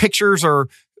posted pictures or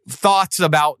thoughts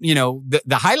about,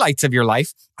 the highlights of your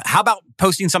life. How about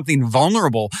posting something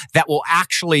vulnerable that will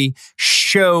actually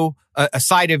show a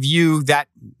side of you that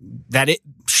it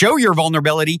show your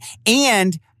vulnerability,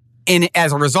 and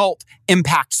as a result,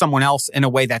 impact someone else in a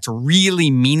way that's really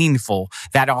meaningful,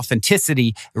 that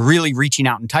authenticity, really reaching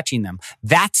out and touching them.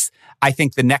 That's, I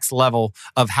think, the next level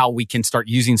of how we can start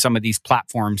using some of these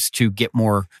platforms to get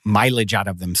more mileage out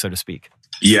of them, so to speak.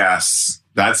 Yes,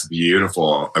 that's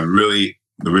beautiful. Really,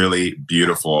 really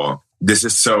beautiful. This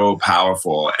is so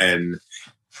powerful. And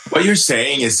what you're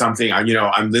saying is something,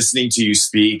 I'm listening to you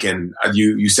speak, and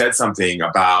you said something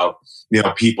about,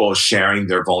 people sharing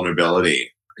their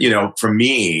vulnerability. For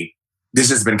me, this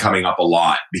has been coming up a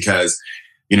lot because,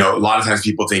 a lot of times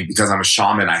people think because I'm a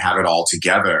shaman, I have it all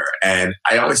together. And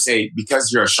I always say,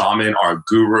 because you're a shaman or a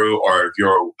guru, or if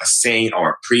you're a saint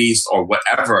or a priest or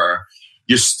whatever,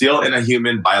 you're still in a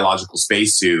human biological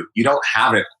spacesuit. You don't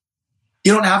have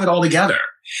it all together.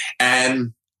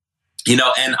 And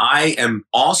and I am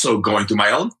also going through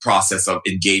my own process of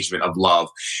engagement, of love,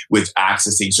 with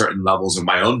accessing certain levels of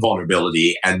my own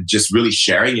vulnerability and just really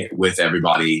sharing it with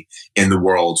everybody in the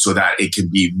world so that it can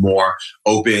be more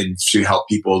open to help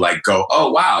people go,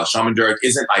 oh, wow, Shaman Durek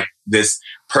isn't like this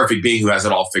perfect being who has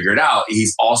it all figured out.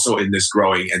 He's also in this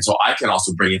growing. And so I can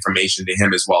also bring information to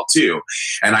him as well, too.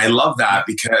 And I love that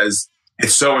because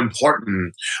it's so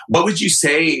important. What would you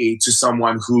say to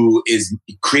someone who is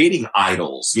creating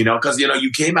idols? Because,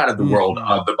 you came out of the world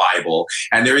of the Bible,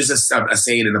 and there is a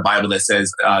saying in the Bible that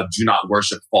says, do not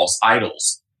worship false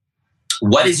idols.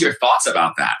 What is your thoughts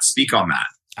about that? Speak on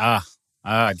that.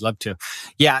 I'd love to.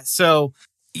 Yeah. So,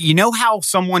 how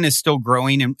someone is still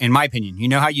growing, in my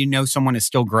opinion, how someone is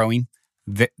still growing?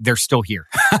 They're still here.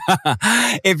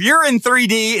 If you're in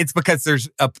 3D, it's because there's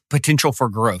a potential for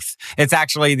growth. It's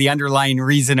actually the underlying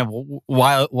reason of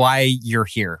why you're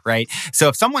here, right? So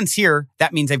if someone's here,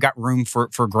 that means they've got room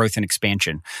for growth and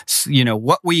expansion. So,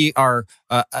 what we are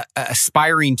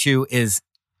aspiring to is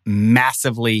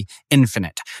massively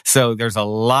infinite. So there's a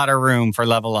lot of room for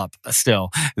level up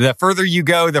still. The further you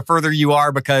go, the further you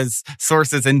are, because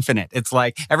source is infinite. It's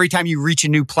like every time you reach a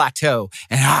new plateau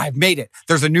and I've made it,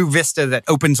 there's a new vista that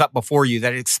opens up before you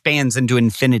that expands into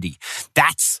infinity.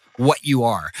 That's what you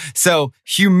are. So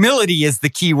humility is the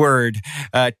key word.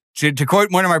 To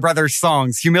quote one of my brother's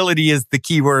songs, humility is the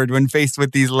key word when faced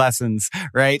with these lessons,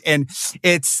 right? And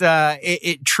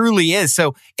it truly is.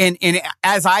 So, and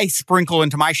as I sprinkle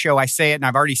into my show, I say it, and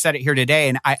I've already said it here today,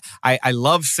 and I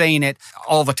love saying it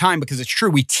all the time because it's true.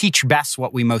 We teach best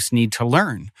what we most need to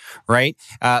learn, right?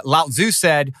 Lao Tzu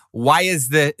said, why is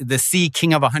the sea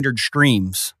king of 100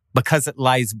 streams? Because it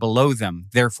lies below them.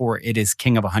 Therefore, it is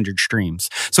king of 100 streams.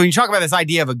 So when you talk about this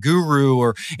idea of a guru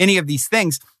or any of these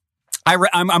things,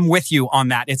 I'm with you on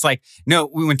that. It's like, no,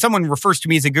 when someone refers to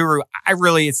me as a guru,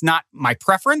 it's not my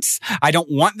preference. I don't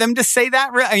want them to say that.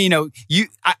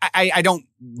 I don't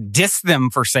diss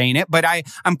them for saying it, but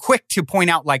I'm quick to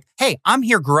point out hey, I'm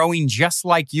here growing just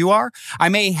like you are. I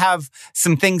may have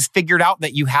some things figured out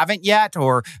that you haven't yet,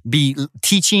 or be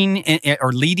teaching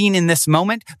or leading in this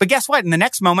moment. But guess what? In the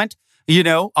next moment,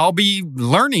 I'll be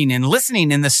learning and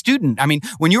listening in the student. I mean,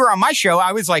 when you were on my show,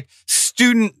 I was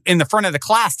student in the front of the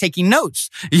class taking notes,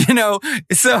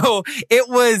 so it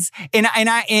was, and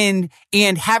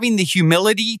having the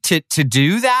humility to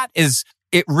do that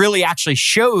it really actually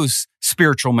shows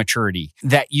spiritual maturity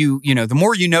that the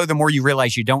more you know, the more you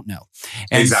realize you don't know.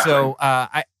 And exactly. So,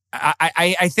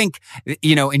 I think,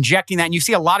 injecting that, and you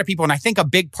see a lot of people, and I think a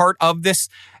big part of this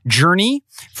journey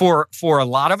for a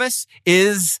lot of us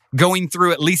is going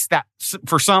through at least that.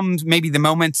 For some, maybe the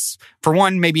moments, for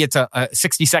one, maybe it's a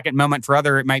 60-second moment. For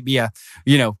other, it might be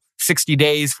 60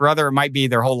 days. For other, it might be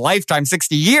their whole lifetime,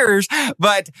 60 years.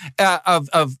 But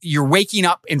of you're waking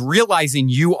up and realizing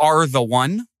you are the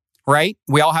one, right?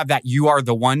 We all have that you are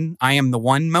the one, I am the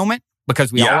one moment.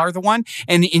 Because we all are the one.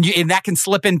 And that can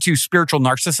slip into spiritual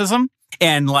narcissism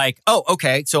and oh,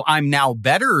 okay, so I'm now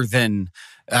better than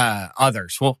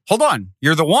others. Well, hold on.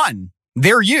 You're the one.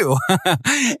 they're you.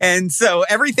 And so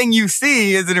everything you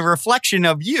see is a reflection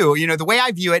of you. The way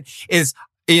I view it is,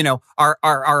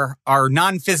 our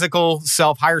non-physical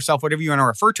self, higher self, whatever you want to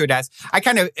refer to it as, I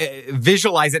kind of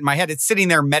visualize it in my head. It's sitting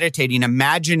there meditating,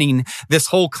 imagining this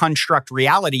whole construct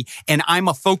reality. And I'm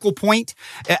a focal point.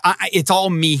 It's all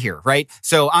me here, right?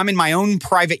 So I'm in my own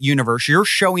private universe. You're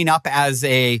showing up as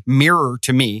a mirror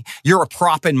to me. You're a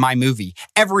prop in my movie.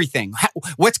 Everything.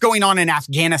 What's going on in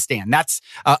Afghanistan? That's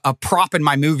a prop in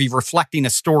my movie reflecting a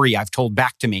story I've told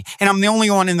back to me. And I'm the only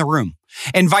one in the room.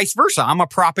 And vice versa. I'm a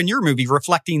prop in your movie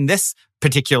reflecting this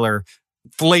particular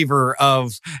flavor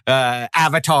of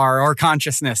avatar or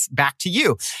consciousness back to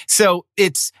you. So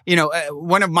it's,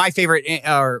 one of my favorite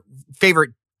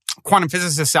quantum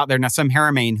physicists out there, Nassim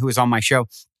Haramein, who was on my show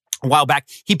a while back,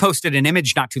 he posted an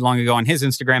image not too long ago on his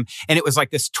Instagram, and it was like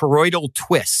this toroidal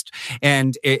twist.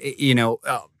 And,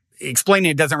 explaining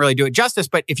it doesn't really do it justice,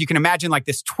 but if you can imagine like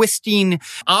this twisting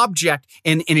object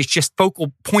and it's just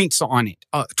focal points on it,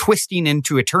 twisting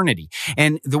into eternity.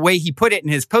 And the way he put it in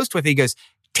his post with it, he goes,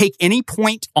 take any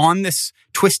point on this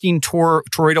twisting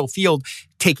toroidal field,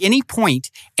 take any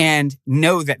point and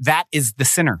know that that is the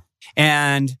center.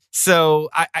 And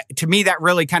so to me, that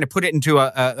really kind of put it into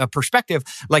a perspective,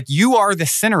 like you are the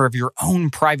center of your own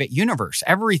private universe.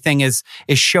 Everything is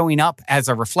showing up as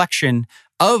a reflection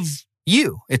of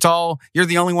you. It's all, you're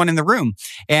the only one in the room.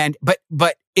 And, but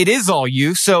it is all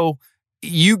you. So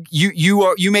you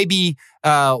may be,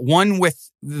 one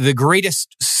with the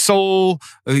greatest soul,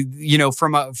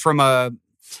 from a,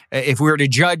 if we were to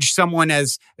judge someone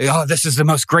as, oh, this is the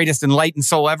most greatest enlightened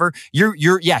soul ever,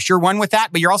 you're one with that,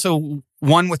 but you're also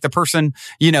one with the person,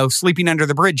 sleeping under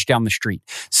the bridge down the street.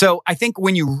 So I think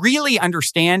when you really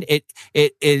understand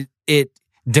it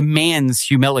demands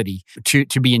humility to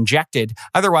be injected.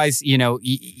 Otherwise,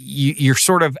 you're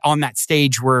sort of on that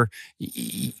stage where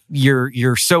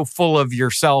you're so full of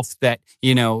yourself that,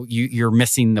 you're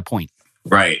missing the point.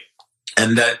 Right.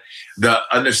 And that the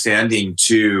understanding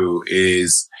too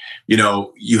is,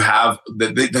 you have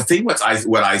the thing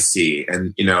what I see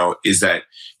and, is that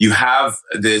you have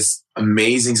this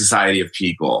amazing society of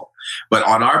people. But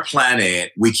on our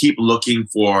planet, we keep looking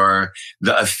for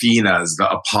the Athenas, the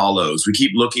Apollos. We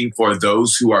keep looking for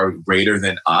those who are greater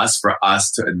than us for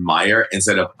us to admire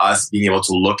instead of us being able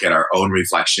to look at our own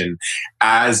reflection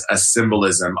as a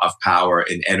symbolism of power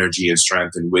and energy and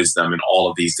strength and wisdom and all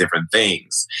of these different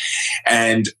things.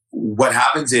 And what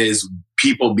happens is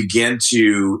people begin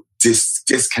to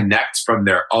disconnect from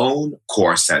their own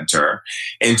core center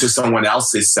into someone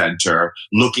else's center,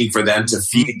 looking for them to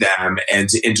feed them and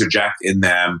to interject in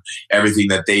them everything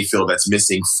that they feel that's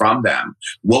missing from them.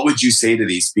 What would you say to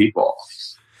these people?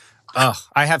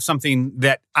 I have something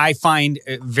that I find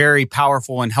very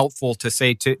powerful and helpful to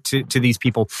say to these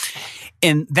people.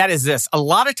 And that is this. A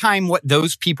lot of time what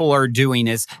those people are doing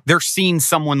is they're seeing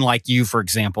someone like you, for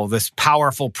example, this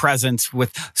powerful presence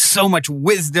with so much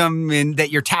wisdom and that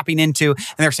you're tapping into.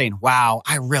 And they're saying, wow,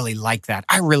 I really like that.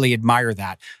 I really admire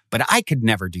that. But I could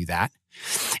never do that.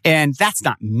 And that's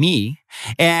not me.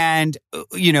 And,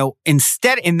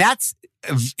 instead, and that's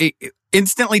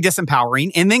instantly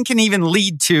disempowering, and then can even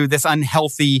lead to this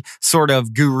unhealthy sort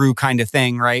of guru kind of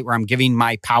thing, right? Where I'm giving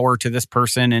my power to this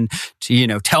person and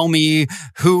to, tell me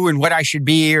who and what I should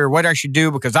be or what I should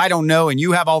do because I don't know and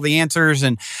you have all the answers.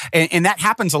 And that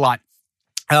happens a lot.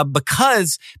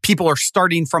 Because people are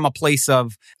starting from a place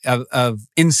of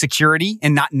insecurity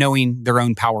and not knowing their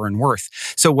own power and worth.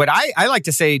 So what I like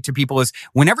to say to people is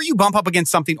whenever you bump up against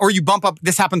something or you bump up,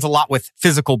 this happens a lot with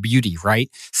physical beauty, right?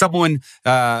 Someone,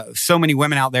 so many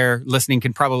women out there listening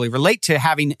can probably relate to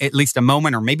having at least a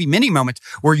moment or maybe many moments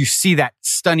where you see that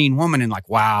stunning woman and like,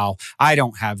 wow, I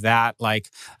don't have that. Like,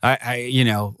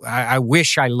 I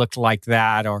wish I looked like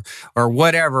that or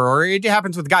whatever. Or it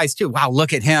happens with guys too. Wow,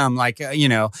 look at him. Like,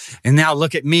 and now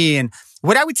look at me. And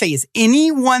what I would say is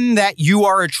anyone that you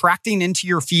are attracting into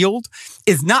your field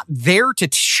is not there to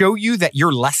show you that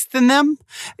you're less than them.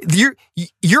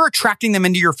 You're attracting them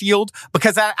into your field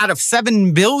because out of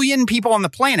 7 billion people on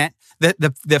the planet,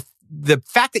 the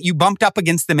fact that you bumped up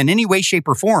against them in any way, shape,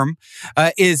 or form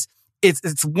is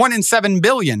it's 1 in 7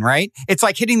 billion, right? It's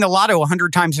like hitting the lotto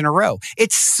 100 times in a row.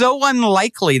 It's so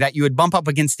unlikely that you would bump up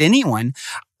against anyone.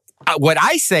 What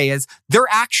I say is they're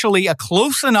actually a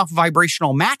close enough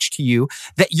vibrational match to you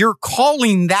that you're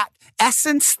calling that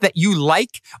essence that you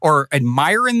like or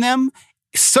admire in them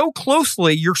so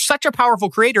closely. You're such a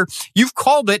powerful creator. You've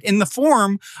called it in the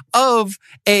form of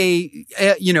a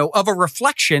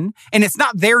reflection, and it's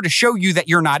not there to show you that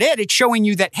you're not it. It's showing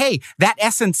you that, hey, that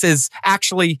essence is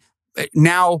actually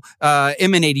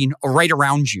emanating right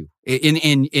around you. And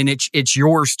it's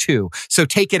yours too. So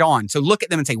take it on. So look at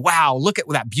them and say, wow, look at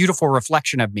that beautiful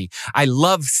reflection of me. I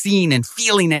love seeing and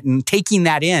feeling it and taking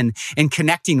that in and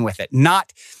connecting with it.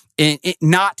 Not,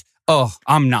 oh,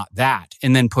 I'm not that.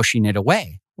 And then pushing it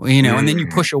away. And then you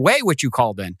push away what you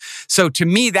called in. So to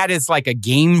me, that is like a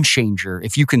game changer.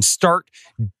 If you can start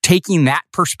taking that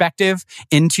perspective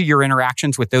into your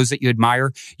interactions with those that you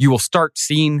admire, you will start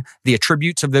seeing the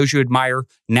attributes of those you admire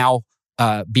now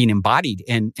being embodied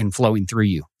and flowing through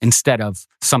you instead of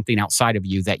something outside of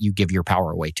you that you give your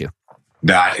power away to.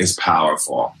 That is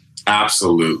powerful.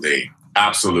 Absolutely.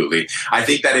 Absolutely. I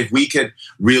think that if we could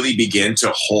really begin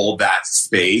to hold that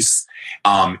space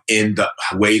in the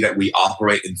way that we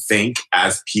operate and think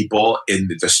as people in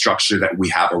the structure that we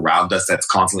have around us that's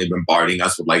constantly bombarding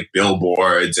us with like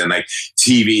billboards and like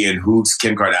TV and who's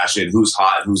Kim Kardashian, who's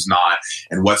hot, who's not,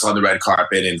 and what's on the red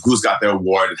carpet and who's got their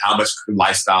award and how much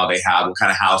lifestyle they have, what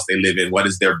kind of house they live in, what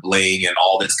is their bling and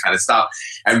all this kind of stuff.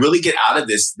 And really get out of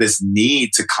this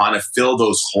need to kind of fill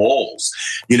those holes.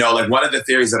 Like one of the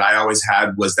theories that I always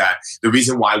had was that the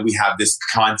reason why we have this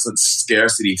constant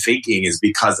scarcity thinking is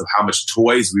because of how much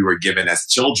toys we were given as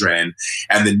children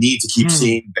and the need to keep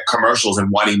seeing the commercials and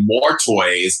wanting more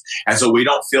toys. And so we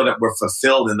don't feel that we're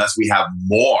fulfilled unless we have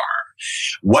more.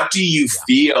 What do you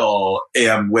feel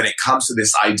when it comes to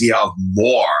this idea of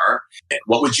more?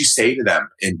 What would you say to them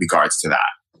in regards to that?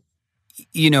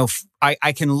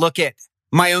 I can look at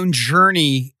my own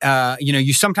journey.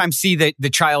 You sometimes see the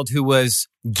child who was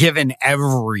given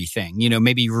everything,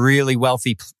 maybe really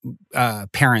wealthy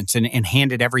parents and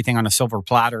handed everything on a silver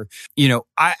platter.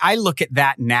 I look at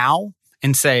that now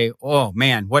and say, oh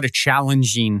man, what a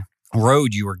challenging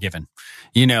road you were given.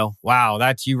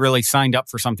 Wow, you really signed up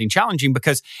for something challenging,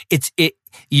 because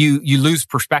you lose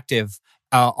perspective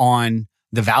on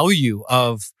the value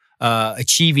of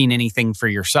achieving anything for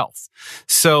yourself.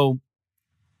 So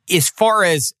as far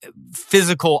as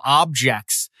physical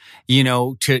objects,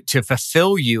 to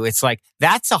fulfill you, it's like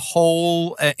that's a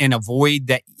hole and a void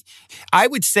that I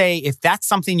would say if that's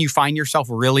something you find yourself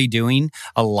really doing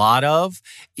a lot of,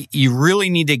 you really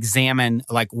need to examine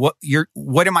like what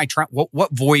void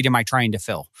am I trying to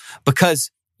fill? Because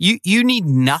you need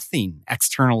nothing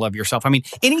external of yourself. I mean,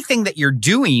 anything that you're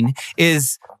doing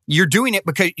it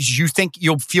because you think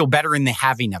you'll feel better in the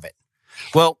having of it.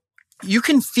 Well, you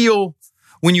can feel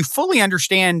when you fully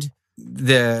understand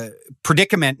the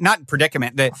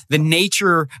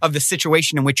nature of the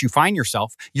situation in which you find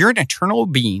yourself. You're an eternal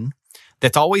being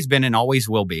that's always been and always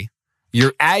will be.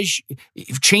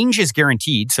 Change is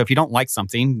guaranteed. So if you don't like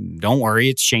something, don't worry,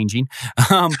 it's changing.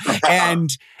 You're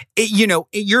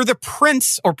the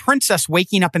prince or princess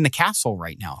waking up in the castle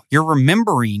right now. You're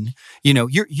remembering,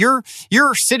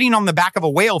 you're sitting on the back of a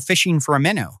whale fishing for a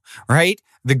minnow, right?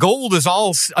 The gold is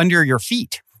all under your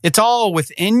feet. It's all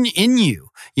within you,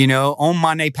 Om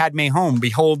Mane Padme Hum,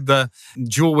 behold the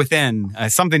jewel within,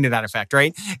 something to that effect,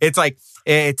 right? It's like,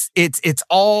 it's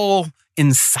all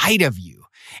inside of you.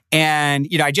 And,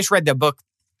 I just read the book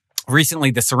recently,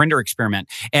 The Surrender Experiment.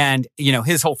 And,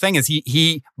 his whole thing is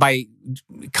he by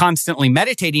constantly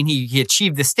meditating, he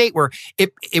achieved the state where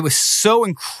it was so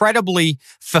incredibly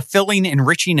fulfilling,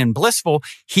 enriching, and blissful.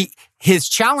 His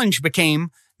challenge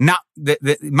became not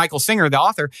Michael Singer, the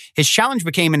author, his challenge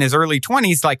became in his early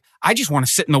 20s, like, I just want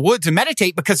to sit in the woods and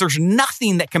meditate because there's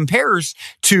nothing that compares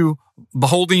to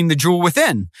beholding the jewel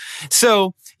within.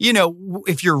 So,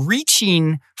 if you're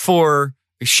reaching for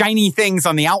shiny things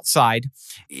on the outside,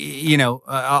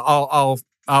 I'll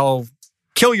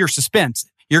kill your suspense.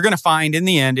 You're going to find in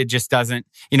the end, it just doesn't,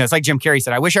 it's like Jim Carrey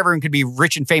said, I wish everyone could be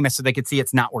rich and famous so they could see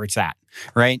it's not where it's at.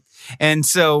 Right. And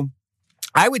so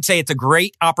I would say it's a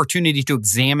great opportunity to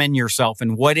examine yourself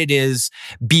and what it is.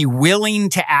 Be willing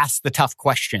to ask the tough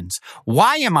questions.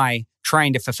 Why am I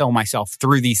trying to fulfill myself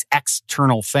through these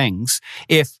external things?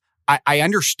 If I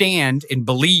understand and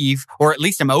believe, or at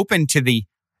least I'm open to the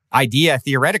idea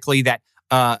theoretically that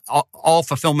all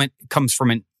fulfillment comes from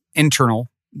an internal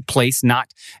place,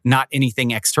 not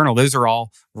anything external. Those are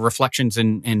all reflections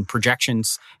and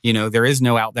projections. There is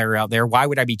no out there. Why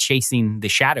would I be chasing the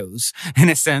shadows in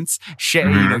a sense?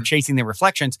 Chasing the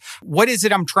reflections. What is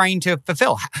it I'm trying to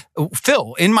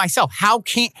fill in myself? How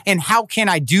can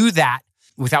I do that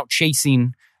without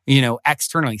chasing,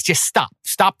 externally? Just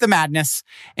stop the madness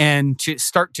and to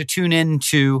start to tune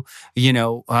into,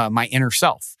 my inner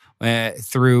self.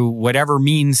 through whatever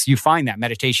means you find that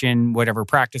meditation, whatever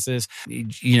practices,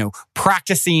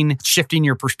 practicing shifting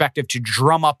your perspective to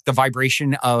drum up the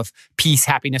vibration of peace,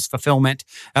 happiness, fulfillment.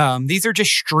 These are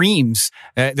just streams.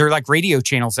 They're like radio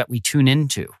channels that we tune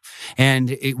into.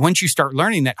 And once you start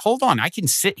learning that, hold on, I can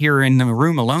sit here in the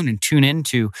room alone and tune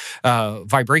into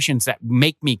vibrations that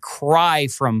make me cry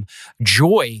from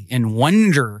joy and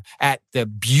wonder at the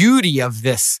beauty of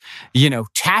this,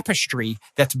 tapestry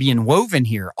that's being woven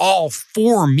here, all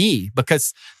for me,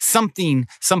 because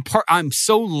I'm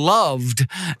so loved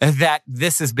that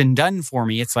this has been done for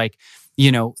me. It's like,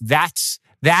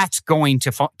 that's going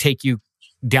to take you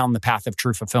down the path of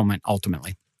true fulfillment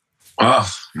ultimately.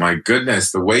 Oh my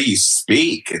goodness, the way you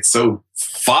speak, it's so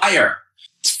fire.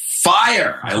 It's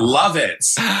fire. I love it.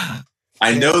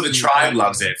 I know the tribe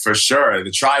loves it for sure. The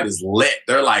tribe is lit.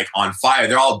 They're like on fire.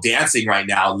 They're all dancing right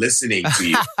now, listening to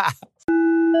you.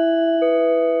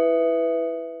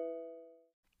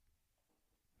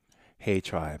 Hey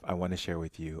tribe, I want to share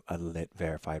with you a lit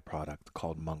verified product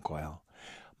called Monk Oil.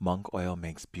 Monk Oil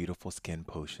makes beautiful skin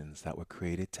potions that were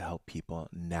created to help people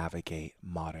navigate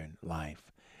modern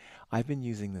life. I've been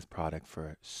using this product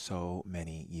for so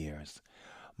many years.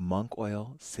 Monk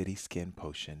Oil City Skin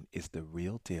Potion is the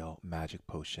real deal magic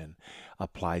potion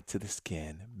applied to the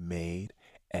skin, made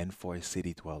and for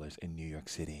city dwellers in New York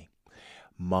City.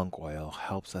 Monk Oil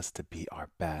helps us to be our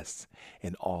best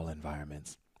in all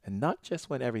environments, and not just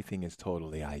when everything is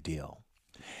totally ideal.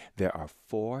 There are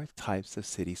 4 types of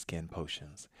city skin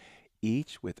potions,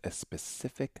 each with a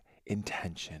specific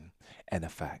intention and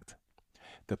effect.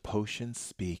 The potions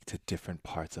speak to different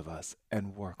parts of us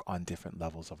and work on different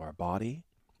levels of our body,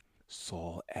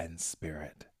 soul, and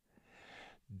spirit.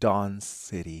 Dawn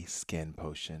City Skin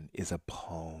Potion is a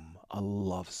poem, a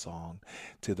love song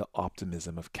to the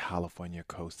optimism of California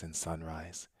coast and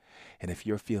sunrise. And if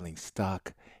you're feeling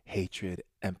stuck, hatred,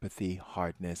 empathy,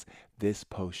 hardness, this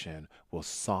potion will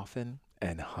soften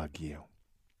and hug you.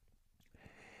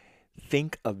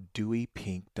 Think of dewy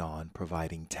pink dawn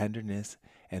providing tenderness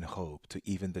and hope to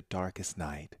even the darkest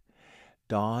night.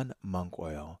 Dawn Monk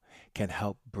Oil can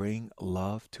help bring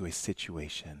love to a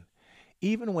situation,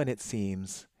 even when it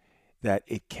seems that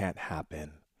it can't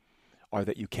happen, or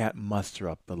that you can't muster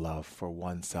up the love for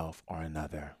oneself or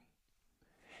another.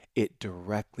 It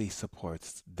directly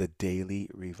supports the daily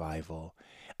revival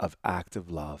of active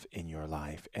love in your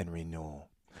life and renewal,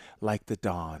 like the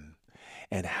dawn,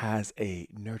 and has a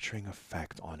nurturing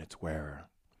effect on its wearer.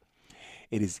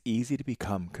 It is easy to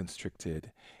become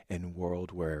constricted and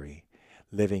world-weary,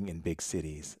 living in big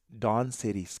cities. Dawn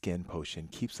City Skin Potion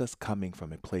keeps us coming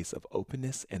from a place of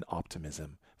openness and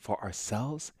optimism for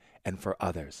ourselves and for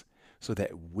others, so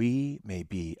that we may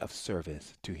be of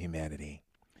service to humanity.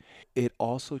 It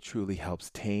also truly helps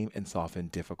tame and soften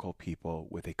difficult people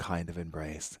with a kind of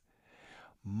embrace.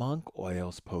 Monk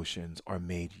Oil's potions are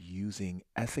made using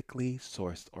ethically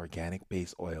sourced organic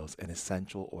base oils and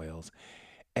essential oils.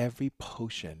 Every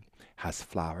potion has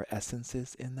flower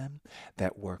essences in them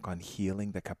that work on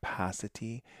healing the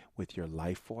capacity with your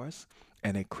life force,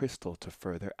 and a crystal to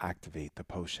further activate the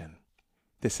potion.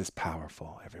 This is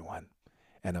powerful, everyone,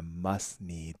 and a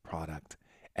must-need product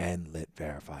and lit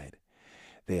verified.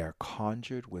 They are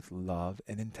conjured with love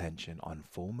and intention on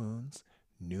full moons,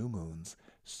 new moons,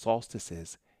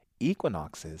 solstices,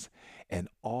 equinoxes, and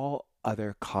all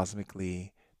other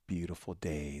cosmically beautiful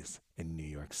days in New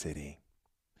York City.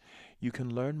 You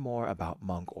can learn more about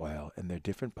Monk Oil and their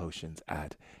different potions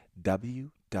at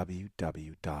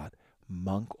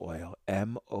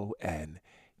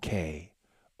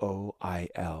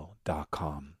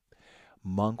www.monkoil.com.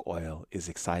 Monk Oil is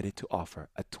excited to offer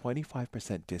a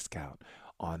 25% discount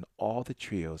on all the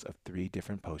trios of 3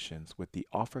 different potions with the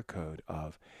offer code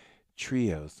of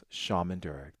Trios Shaman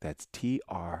Durek. That's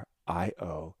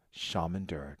TRIO Shaman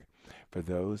Durek for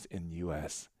those in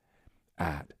US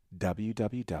at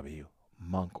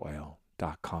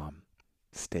www.monkoil.com.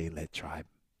 Stay lit, tribe.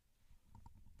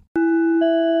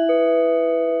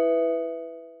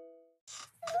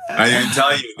 I can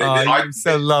tell you. You're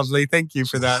so lovely. Thank you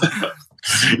for that.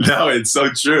 No, it's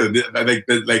so true. Like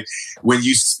when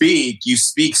you speak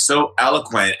so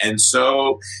eloquent and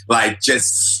so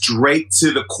just straight to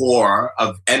the core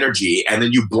of energy, and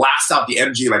then you blast out the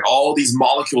energy, like all these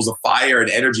molecules of fire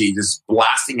and energy just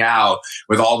blasting out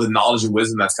with all the knowledge and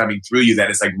wisdom that's coming through you,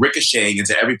 that it's like ricocheting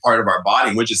into every part of our body,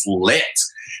 and we're just lit.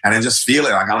 And I just feel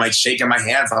it. Like I'm like shaking my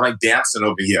hands. I'm like dancing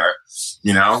over here,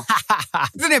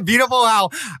 Isn't it beautiful how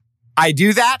I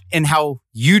do that and how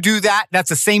You do that. That's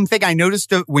the same thing I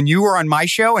noticed when you were on my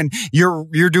show and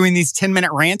you're doing these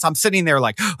 10-minute rants. I'm sitting there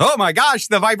like, oh my gosh,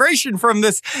 the vibration from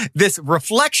this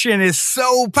reflection is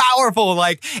so powerful.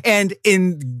 Like, and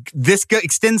this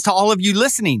extends to all of you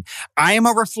listening. I am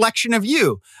a reflection of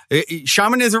you.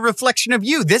 Shaman is a reflection of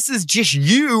you. This is just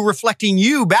you reflecting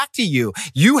you back to you.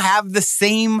 You have the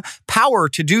same power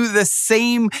to do the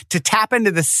same, to tap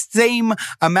into the same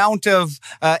amount of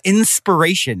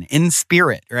inspiration in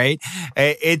spirit, right?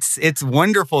 It's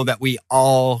wonderful that we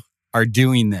all are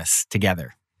doing this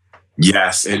together.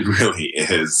 Yes, it really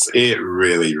is. It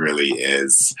really, really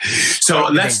is. So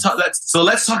let's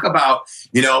talk about,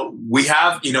 we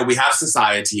have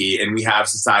society, and we have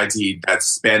society that's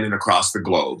spanning across the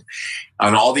globe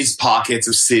on all these pockets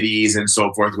of cities and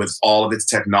so forth, with all of its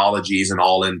technologies and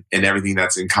and everything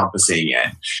that's encompassing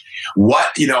it.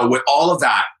 With all of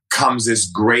that comes this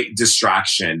great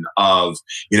distraction of,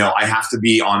 I have to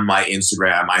be on my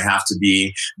Instagram. I have to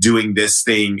be doing this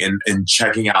thing and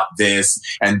checking out this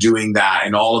and doing that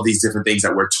and all of these different things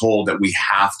that we're told that we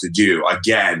have to do.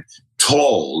 Again,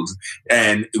 told.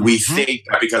 And we think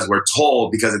that because we're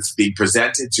told, because it's being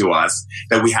presented to us,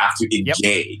 that we have to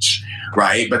engage,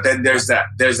 right? But then there's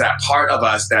that part of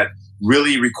us that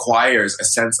really requires a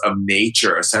sense of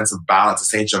nature, a sense of balance, a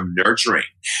sense of nurturing.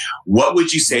 What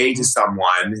would you say to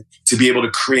someone to be able to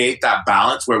create that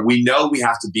balance where we know we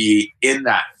have to be in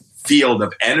that field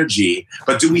of energy,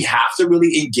 but do we have to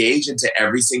really engage into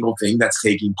every single thing that's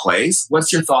taking place?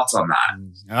 What's your thoughts on that?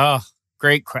 Oh,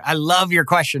 great. I love your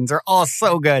questions. They're all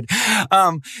so good.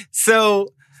 Osho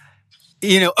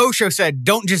said,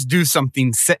 don't just do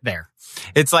something, sit there.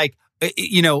 It's like,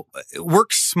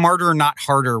 work smarter, not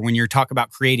harder when you're talking about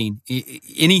creating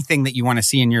anything that you want to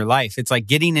see in your life. It's like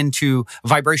getting into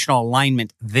vibrational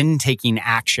alignment, then taking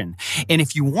action. And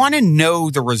if you want to know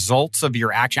the results of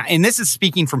your action, and this is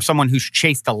speaking from someone who's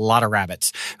chased a lot of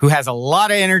rabbits, who has a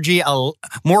lot of energy,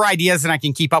 more ideas than I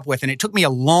can keep up with. And it took me a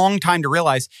long time to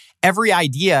realize every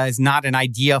idea is not an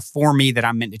idea for me that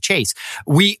I'm meant to chase.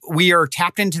 We are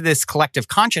tapped into this collective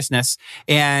consciousness,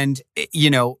 and,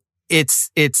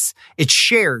 it's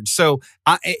shared. So,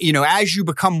 as you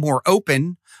become more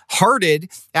open-hearted,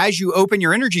 as you open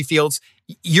your energy fields,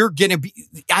 you're going to be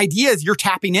ideas you're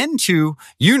tapping into.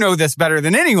 You know this better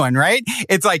than anyone, right?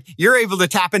 It's like you're able to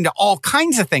tap into all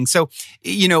kinds of things. So,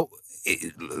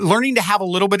 learning to have a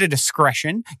little bit of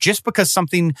discretion, just because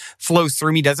something flows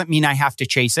through me doesn't mean I have to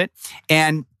chase it,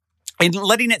 and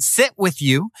letting it sit with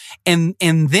you, and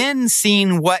then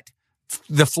seeing what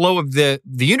the flow of the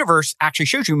universe actually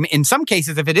shows you. In some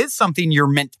cases, if it is something you're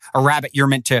meant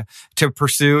to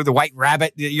pursue, the white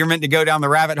rabbit, you're meant to go down the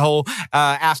rabbit hole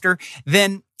after,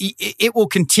 then it will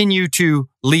continue to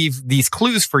leave these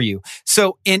clues for you.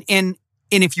 So, and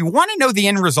if you want to know the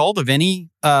end result of any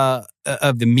of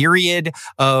the myriad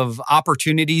of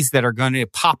opportunities that are going to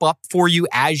pop up for you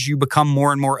as you become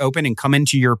more and more open and come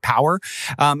into your power,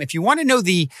 if you want to know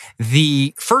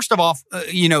the first of all,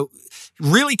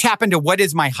 really tap into what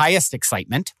is my highest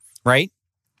excitement, right?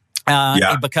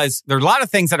 Because there are a lot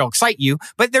of things that'll excite you,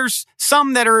 but there's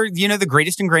some that are, the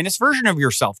greatest and greatest version of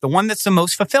yourself, the one that's the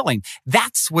most fulfilling.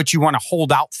 That's what you want to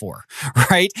hold out for,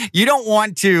 right? You don't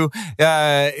want to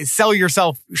sell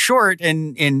yourself short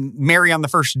and marry on the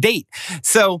first date.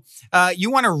 So you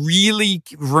want to really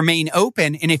remain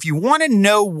open. And if you want to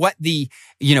know what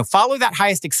follow that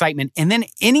highest excitement, and then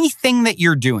anything that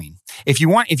you're doing, if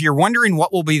you're wondering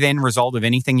what will be the end result of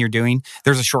anything you're doing,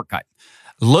 there's a shortcut.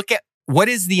 Look at what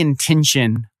is the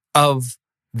intention of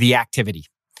the activity.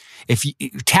 If you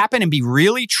tap in and be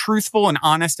really truthful and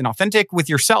honest and authentic with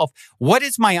yourself, what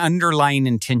is my underlying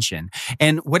intention?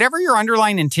 And whatever your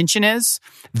underlying intention is,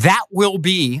 that will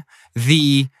be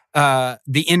the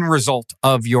end result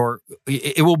of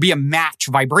it will be a match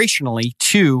vibrationally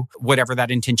to whatever that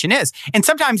intention is. And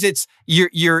sometimes it's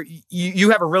you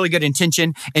have a really good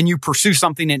intention and you pursue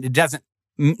something and it doesn't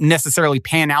necessarily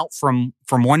pan out from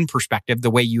one perspective the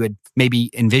way you had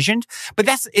maybe envisioned, but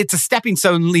it's a stepping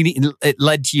stone. It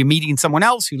led to you meeting someone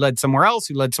else who led somewhere else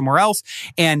who led somewhere else,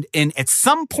 and at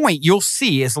some point you'll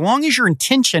see, as long as your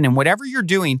intention and whatever you're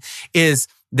doing is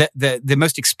the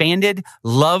most expanded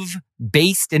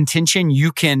love-based intention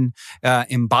you can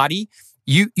embody,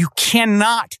 you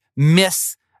cannot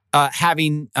miss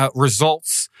having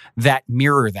results that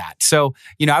mirror that. So,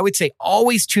 I would say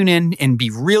always tune in and be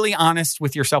really honest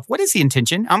with yourself. What is the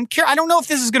intention? I don't know if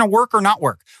this is going to work or not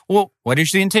work. Well, what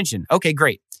is the intention? Okay,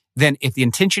 great. Then if the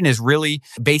intention is really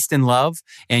based in love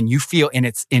and you feel, and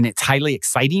it's highly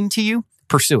exciting to you,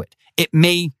 pursue it. It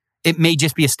may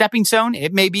just be a stepping stone.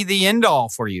 It may be the end all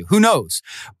for you. Who knows?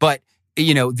 But,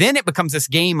 then it becomes this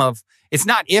game of, it's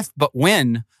not if, but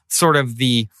when sort of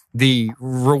the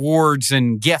rewards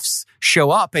and gifts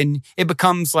show up, and it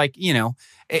becomes like,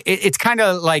 it's kind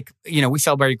of like, we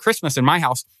celebrated Christmas in my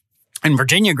house. In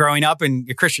Virginia, growing up in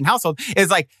a Christian household,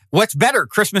 is like, what's better,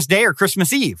 Christmas Day or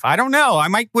Christmas Eve? I don't know.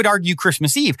 I would argue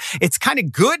Christmas Eve. It's kind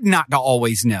of good not to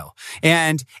always know.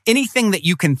 And anything that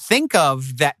you can think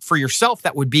of that for yourself,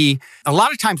 that would be, a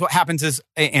lot of times what happens is,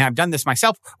 and I've done this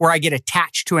myself, where I get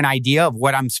attached to an idea of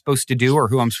what I'm supposed to do or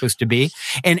who I'm supposed to be,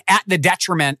 and at the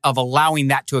detriment of allowing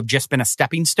that to have just been a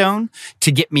stepping stone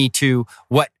to get me to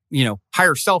what,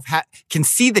 higher self can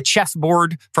see the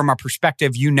chessboard from a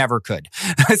perspective you never could.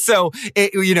 So,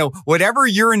 whatever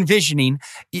you're envisioning,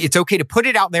 it's okay to put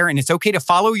it out there, and it's okay to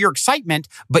follow your excitement,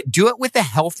 but do it with a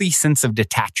healthy sense of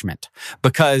detachment,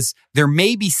 because there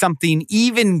may be something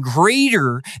even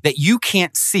greater that you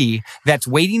can't see that's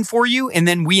waiting for you. And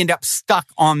then we end up stuck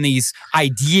on these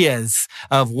ideas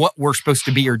of what we're supposed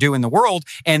to be or do in the world.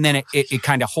 And then it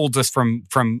kind of holds us from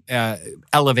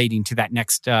elevating to that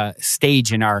next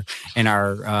stage in our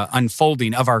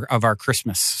unfolding of our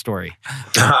Christmas story.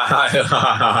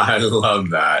 I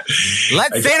love that.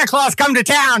 Let Santa Claus come to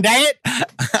town, dang it.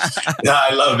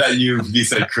 I love that you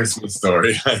said Christmas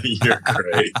story. You're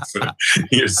great.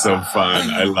 You're so fun.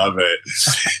 I love it.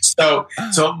 So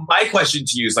my question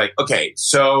to you is like, okay,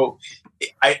 so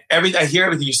I hear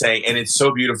everything you're saying, and it's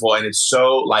so beautiful, and it's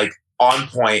so like on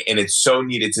point, and it's so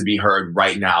needed to be heard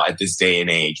right now at this day and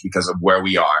age because of where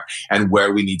we are and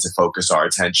where we need to focus our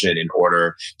attention in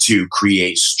order to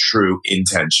create true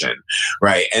intention,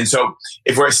 right? And so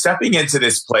if we're stepping into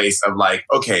this place of like,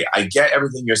 okay, I get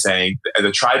everything you're saying,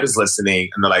 the tribe is listening,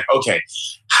 and they're like, okay,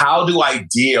 how do I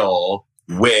deal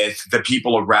with the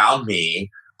people around me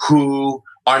who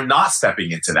are not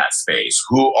stepping into that space,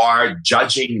 who are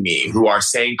judging me, who are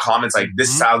saying comments like,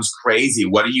 this sounds crazy.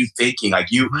 What are you thinking? Like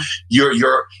you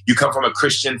come from a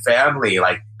Christian family.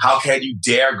 Like, how can you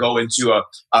dare go into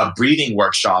a breathing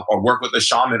workshop or work with a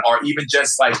shaman, or even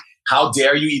just like, how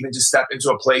dare you even just step into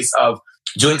a place of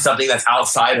doing something that's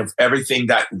outside of everything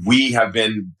that we have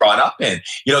been brought up in?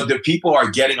 The people are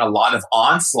getting a lot of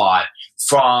onslaught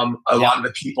from a lot of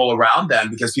the people around them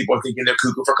because people are thinking they're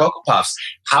cuckoo for Cocoa Puffs.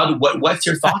 What's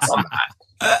your thoughts on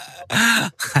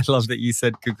that? I love that you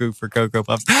said cuckoo for Cocoa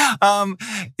Puffs.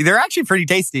 They're actually pretty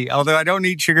tasty, although I don't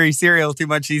eat sugary cereal too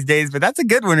much these days, but that's a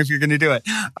good one if you're going to do it.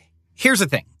 Here's the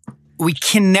thing. We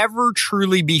can never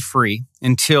truly be free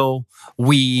until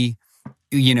we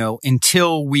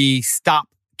stop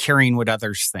caring what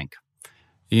others think.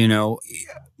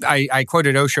 I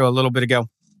quoted Osho a little bit ago,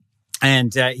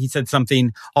 and he said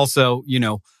something also,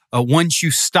 once you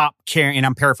stop caring, and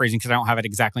I'm paraphrasing because I don't have it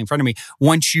exactly in front of me,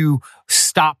 once you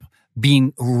stop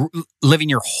living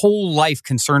your whole life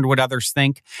concerned what others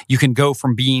think, you can go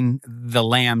from being the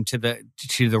lamb to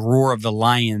the roar of the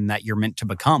lion that you're meant to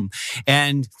become.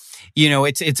 And,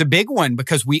 it's a big one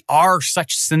because we are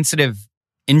such sensitive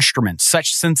instruments,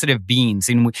 such sensitive beings,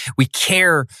 and we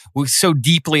care so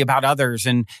deeply about others,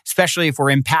 and especially if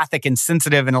we're empathic and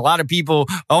sensitive. And a lot of people,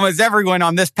 almost everyone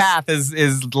on this path is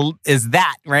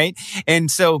that, right? And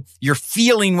so you're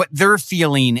feeling what they're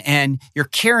feeling, and you're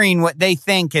carrying what they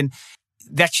think, and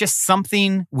that's just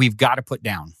something we've got to put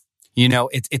down.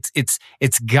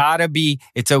 It's gotta be,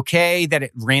 it's okay that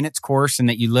it ran its course and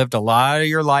that you lived a lot of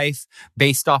your life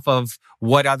based off of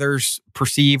what others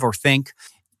perceive or think.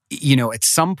 At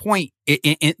some point,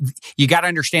 you got to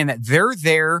understand that they're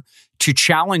there to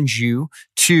challenge you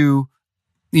to,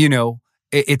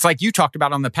 it's like you talked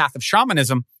about on the path of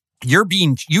shamanism.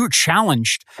 You're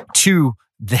challenged to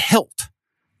the hilt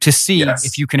to see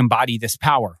if you can embody this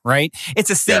power, right? It's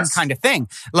the same kind of thing.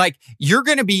 Like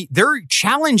they're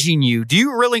challenging you.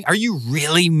 Are you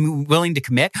really willing to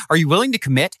commit? Are you willing to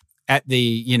commit at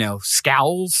the,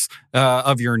 scowls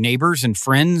of your neighbors and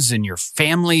friends and your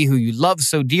family who you love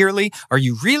so dearly? Do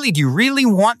you really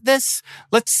want this?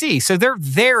 Let's see. So they're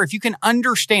there. If you can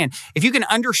understand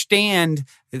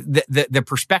the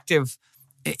perspective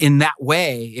in that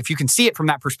way, if you can see it from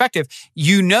that perspective,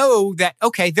 that,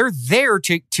 okay, they're there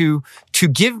to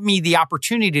give me the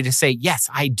opportunity to say, yes,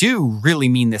 I do really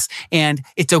mean this. And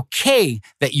it's okay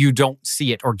that you don't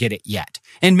see it or get it yet.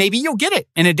 And maybe you'll get it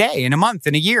in a day, in a month,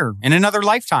 in a year, in another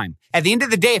lifetime. At the end of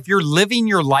the day, if you're living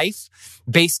your life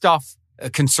based off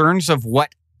concerns of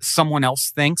what someone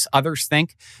else thinks, others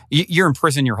think, you're in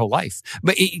prison your whole life.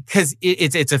 But because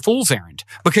it's a fool's errand,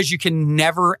 because you can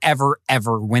never, ever,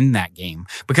 ever win that game,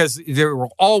 because there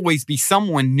will always be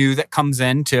someone new that comes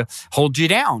in to hold you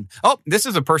down. Oh, this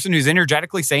is a person who's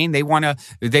energetically saying they want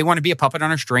to be a puppet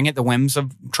on a string at the whims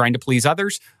of trying to please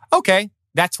others. Okay,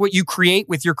 That's what you create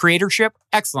with your creatorship.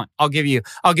 Excellent. I'll give you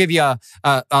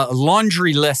a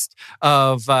laundry list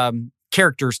of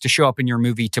characters to show up in your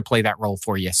movie to play that role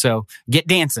for you. So get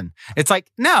dancing. It's like,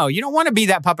 no, you don't want to be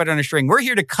that puppet on a string. We're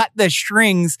here to cut the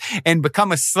strings and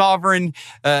become a sovereign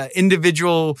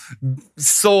individual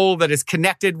soul that is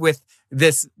connected with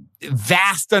this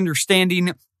vast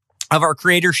understanding of our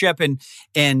creatorship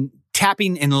and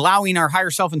tapping and allowing our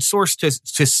higher self and source to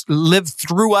live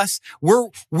through us.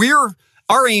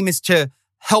 Our aim is to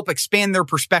help expand their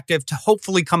perspective to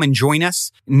hopefully come and join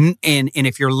us. And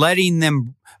if you're letting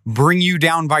them bring you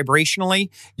down vibrationally,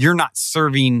 you're not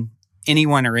serving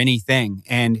anyone or anything.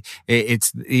 And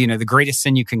it's, the greatest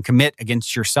sin you can commit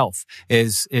against yourself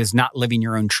is not living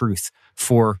your own truth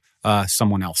for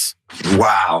someone else.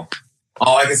 Wow.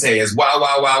 All I can say is wow,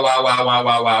 wow, wow, wow, wow, wow,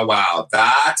 wow, wow,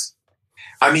 wow.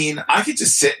 I could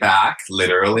just sit back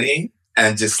literally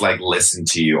and just like listen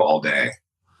to you all day.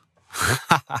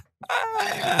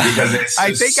 Because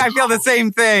I think I feel the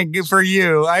same thing for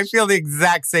you. I feel the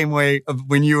exact same way of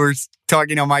when you were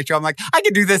talking on my show. I'm like, I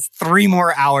could do this 3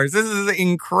 more hours. This is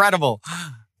incredible.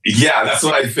 Yeah, that's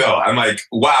what I feel. I'm like,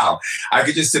 wow, I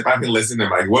could just sit back and listen to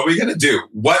them. Like, what are we going to do?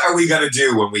 What are we going to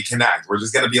do when we connect? We're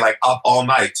just going to be like up all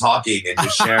night talking and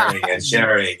just sharing and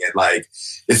sharing. And like,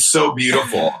 it's so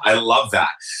beautiful. I love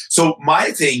that. So my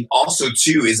thing also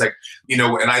too is like,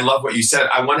 and I love what you said.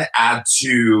 I want to add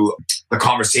to the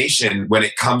conversation when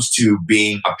it comes to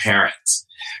being a parent,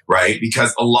 right?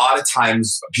 Because a lot of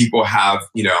times people have,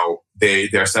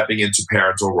 they're stepping into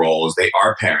parental roles. They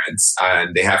are parents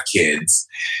and they have kids,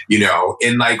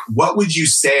 and like, what would you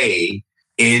say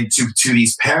to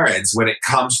these parents when it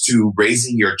comes to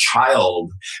raising your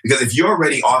child? Because if you're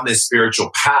already on this spiritual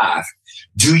path,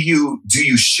 do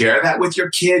you share that with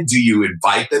your kid? Do you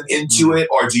invite them into it,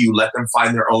 or do you let them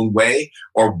find their own way,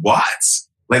 or what?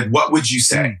 Like, what would you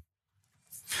say?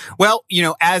 Well,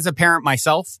 as a parent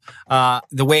myself,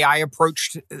 the way I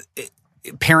approached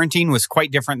parenting was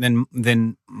quite different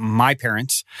than my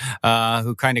parents,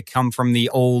 who kind of come from the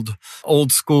old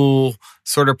school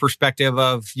sort of perspective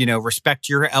of, respect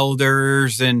your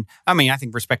elders. And I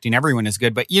think respecting everyone is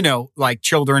good, but like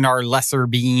children are lesser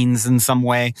beings in some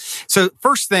way. So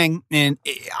first thing, and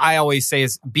I always say,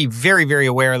 is be very, very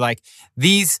aware, like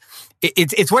these,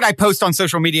 it's what I post on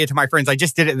social media to my friends. I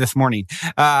just did it this morning.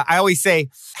 I always say,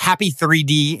 happy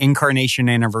 3D incarnation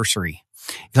anniversary.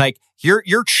 Like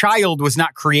your child was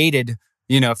not created,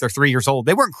 if they're 3 years old,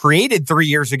 they weren't created 3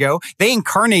 years ago. They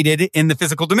incarnated in the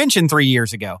physical dimension 3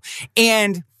 years ago.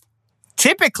 And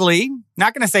typically,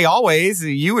 not going to say always,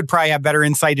 you would probably have better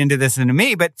insight into this than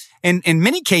me, but in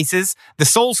many cases, the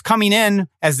souls coming in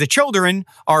as the children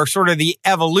are sort of the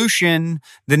evolution,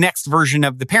 the next version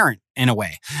of the parent in a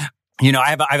way.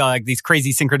 I have like these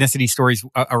crazy synchronicity stories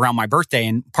around my birthday.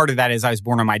 And part of that is I was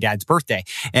born on my dad's birthday.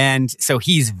 And so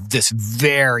he's this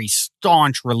very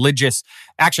staunch religious,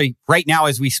 actually right now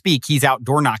as we speak, he's out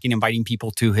door knocking, inviting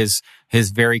people to his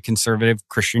very conservative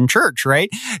Christian church, right?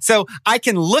 So I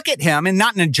can look at him and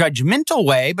not in a judgmental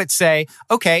way, but say,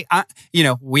 okay,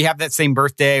 we have that same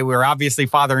birthday. We're obviously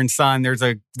father and son. There's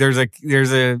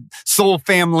a soul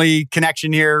family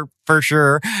connection here for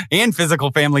sure, and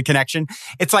physical family connection.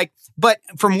 It's like, but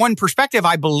from one perspective,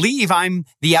 I believe I'm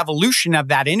the evolution of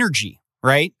that energy,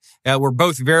 right? We're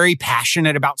both very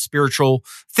passionate about spiritual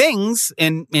things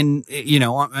in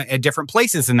at different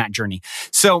places in that journey.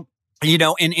 So,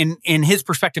 and his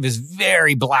perspective is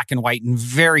very black and white and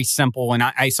very simple. And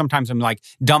I sometimes I'm like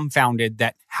dumbfounded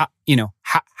that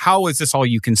how is this all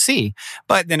you can see?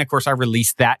 But then of course I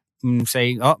release that and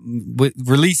say,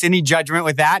 release any judgment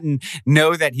with that and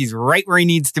know that he's right where he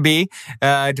needs to be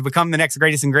to become the next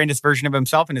greatest and grandest version of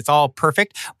himself. And it's all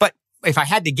perfect. But if I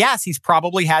had to guess, he's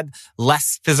probably had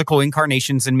less physical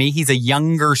incarnations than me. He's a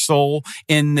younger soul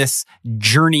in this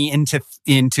journey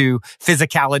into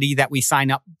physicality that we sign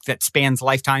up that spans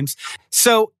lifetimes.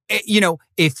 So,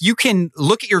 if you can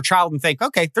look at your child and think,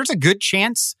 okay, there's a good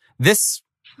chance this,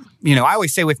 I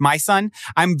always say with my son,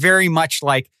 I'm very much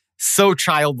like, so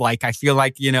childlike. I feel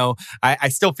like, I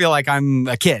still feel like I'm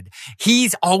a kid.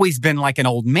 He's always been like an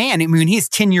old man. When he's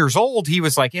 10 years old, he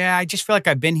was like, yeah, I just feel like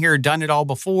I've been here, done it all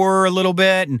before a little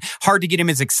bit, and hard to get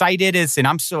him as excited and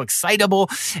I'm so excitable.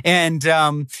 And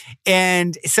so,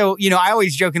 I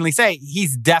always jokingly say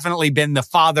he's definitely been the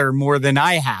father more than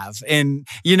I have. And,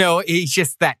 he's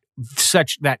just that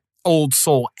old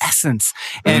soul essence.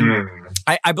 And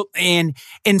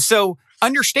and so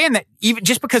understand that even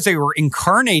just because they were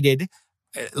incarnated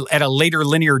at a later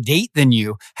linear date than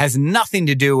you has nothing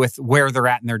to do with where they're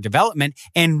at in their development.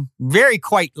 And very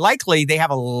quite likely they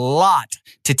have a lot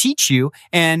to teach you,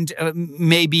 and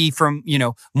maybe from,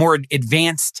 more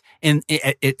advanced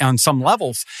on some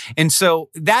levels. And so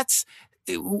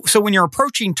when you're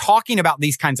approaching talking about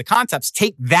these kinds of concepts,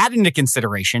 take that into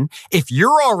consideration. If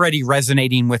you're already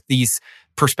resonating with these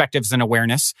perspectives and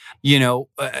awareness,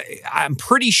 I'm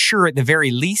pretty sure at the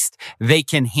very least they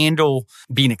can handle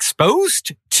being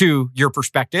exposed to your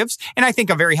perspectives. And I think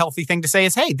a very healthy thing to say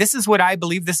is, hey, this is what I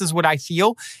believe. This is what I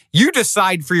feel. You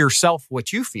decide for yourself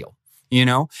what you feel,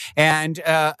 and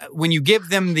when you give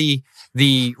them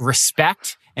the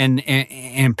respect and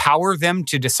empower them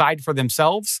to decide for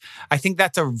themselves, I think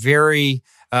that's a very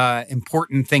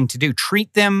important thing to do.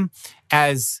 Treat them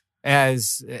as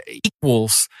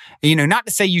equals, not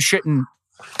to say you shouldn't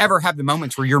ever have the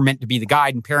moments where you're meant to be the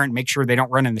guide and parent, make sure they don't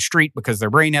run in the street because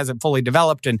their brain hasn't fully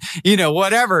developed and,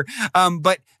 whatever.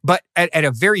 But at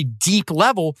a very deep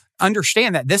level,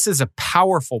 understand that this is a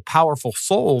powerful, powerful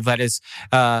soul that has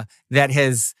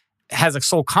a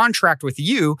soul contract with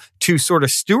you to sort of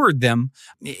steward them,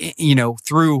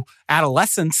 through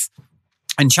adolescence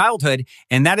and childhood.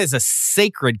 And that is a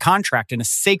sacred contract and a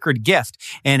sacred gift.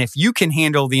 And if you can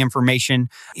handle the information,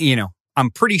 I'm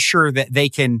pretty sure that they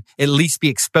can at least be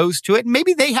exposed to it.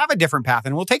 Maybe they have a different path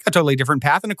and will take a totally different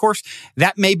path. And of course,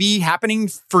 that may be happening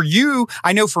for you.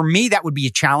 I know for me, that would be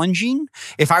challenging.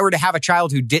 If I were to have a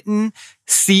child who didn't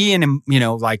see and,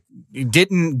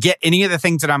 didn't get any of the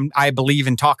things that I believe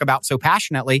and talk about so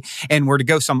passionately, and were to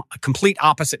go some complete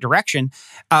opposite direction,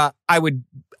 I would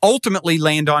ultimately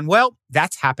land on, well,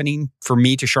 that's happening for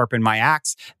me to sharpen my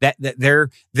axe, that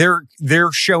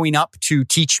they're showing up to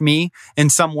teach me in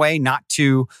some way, not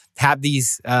to have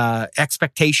these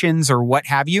expectations or what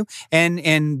have you.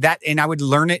 And I would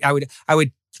learn it. I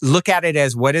would look at it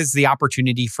as, what is the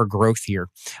opportunity for growth here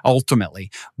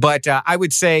ultimately? But I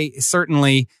would say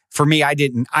certainly for me, I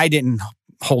didn't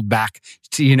hold back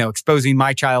to, exposing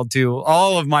my child to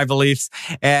all of my beliefs.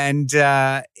 And he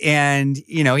had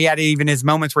even his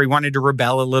moments where he wanted to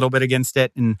rebel a little bit against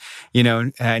it. And,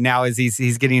 now as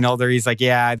he's getting older, he's like,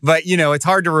 yeah, but it's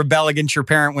hard to rebel against your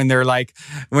parent when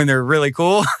they're really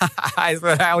cool. That's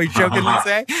what I always jokingly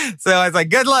say. So I was like,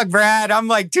 good luck, Brad. I'm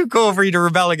like too cool for you to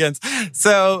rebel against.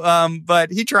 So,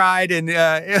 but he tried and,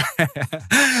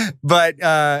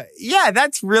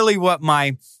 that's really what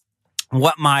my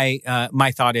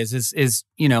thought is,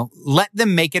 let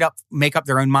them make up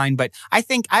their own mind. But I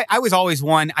think I was always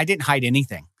one, I didn't hide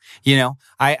anything.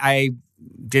 I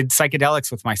did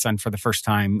psychedelics with my son for the first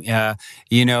time,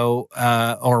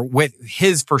 or with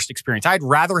his first experience. I'd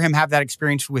rather him have that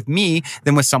experience with me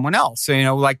than with someone else. So,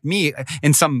 like me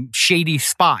in some shady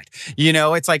spot,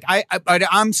 it's like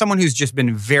I'm someone who's just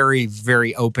been very,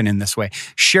 very open in this way,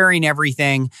 sharing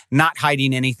everything, not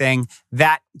hiding anything.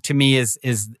 That to me is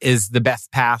the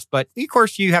best path. But of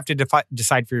course you have to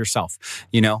decide for yourself,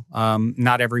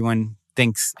 not everyone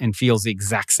thinks and feels the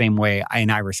exact same way.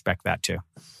 And I respect that too.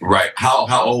 Right.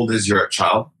 How old is your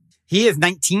child? He is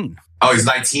 19. Oh, he's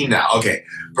 19 now. Okay,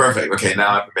 perfect. Okay,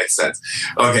 now it makes sense.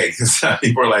 Okay, because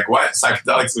people are like, "What,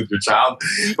 psychedelics with your child?"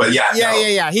 But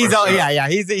yeah. He's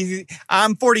He's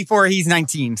I'm 44. He's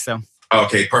 19. So.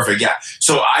 Okay, perfect. Yeah.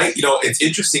 So it's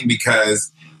interesting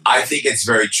because I think it's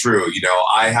very true.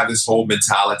 I have this whole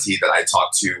mentality that I talk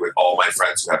to with all my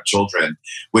friends who have children,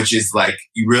 which is like,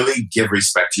 you really give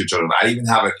respect to your children. I even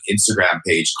have an Instagram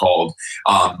page called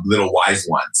Little Wise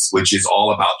Ones, which is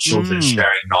all about children sharing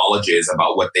knowledges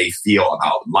about what they feel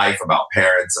about life, about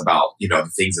parents, about,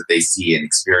 the things that they see and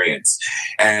experience.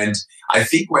 And I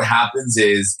think what happens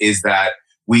is that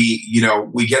we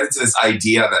get into this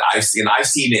idea that I've seen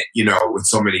it, with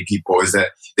so many people, is that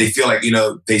they feel like,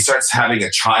 they start having a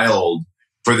child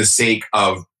for the sake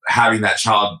of having that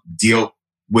child deal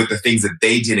with the things that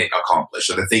they didn't accomplish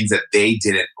or the things that they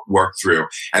didn't work through.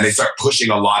 And they start pushing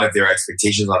a lot of their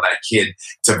expectations on that kid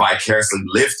to vicariously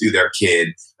live through their kid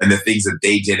and the things that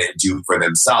they didn't do for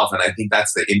themselves. And I think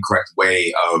that's the incorrect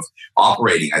way of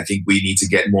operating. I think we need to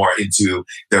get more into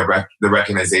the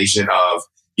recognition of,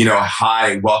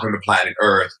 hi, welcome to planet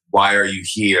Earth. Why are you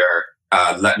here?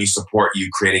 Let me support you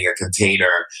creating a container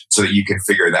so that you can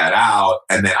figure that out.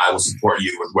 And then I will support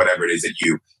you with whatever it is that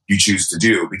you choose to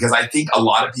do. Because I think a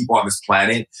lot of people on this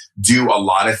planet do a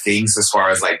lot of things as far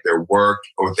as like their work,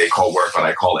 or what they call work, but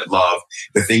I call it love.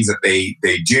 The things that they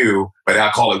do, but I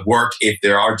call it work if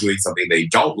they are doing something they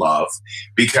don't love.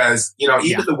 Because,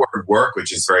 even the word work,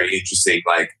 which is very interesting,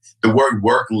 like the word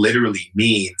work literally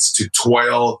means to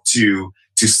toil, to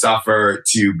suffer,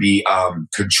 to be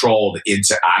controlled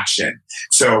into action.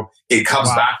 So it comes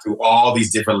back to all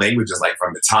these different languages, like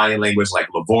from Italian language, like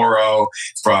Lavoro,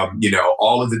 from,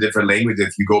 all of the different languages.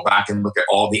 If you go back and look at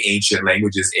all the ancient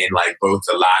languages in like both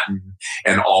the Latin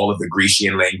and all of the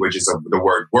Grecian languages of the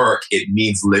word work, it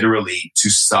means literally to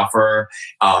suffer,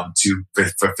 to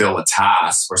fulfill a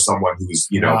task for someone who's,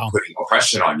 putting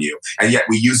oppression on you. And yet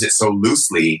we use it so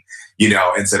loosely,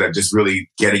 instead of just really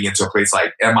getting into a place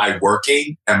like, am I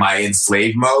working? Am I in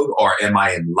slave mode, or am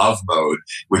I in love mode,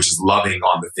 which is loving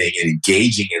on the thing and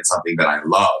engaging in something that I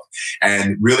love,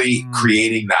 and really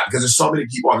creating that, because there's so many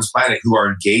people on this planet who are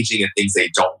engaging in things they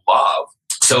don't love.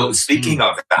 So speaking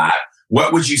of that,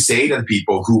 what would you say to the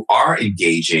people who are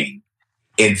engaging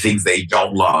in things they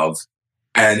don't love,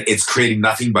 and it's creating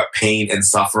nothing but pain and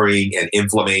suffering and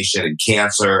inflammation and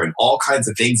cancer and all kinds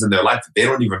of things in their life that they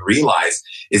don't even realize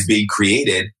is being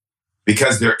created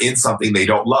because they're in something they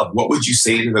don't love? What would you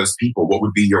say to those people? What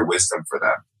would be your wisdom for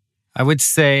them? I would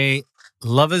say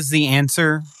love is the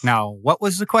answer. Now, what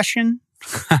was the question?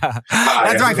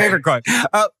 That's my favorite quote.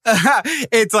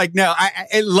 It's like, no,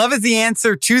 love is the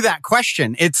answer to that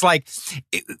question. It's like,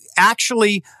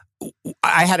 actually,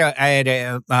 I had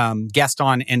a guest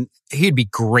on, and he'd be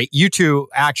great. You two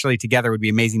actually together would be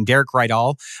amazing. Derek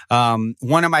Rydall,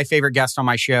 one of my favorite guests on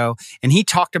my show, and he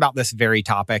talked about this very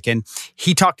topic. And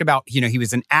he talked about, he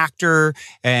was an actor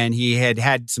and he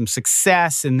had some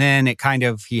success, and then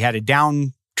he had a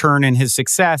downturn in his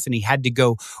success, and he had to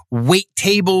go wait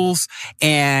tables,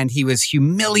 and he was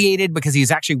humiliated because he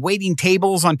was actually waiting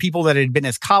tables on people that had been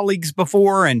his colleagues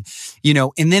before. And,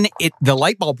 and then the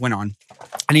light bulb went on,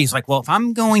 and he's like, well, if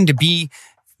I'm going to be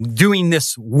doing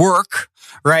this work,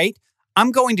 right,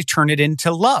 I'm going to turn it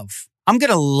into love. I'm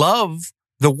going to love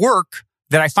the work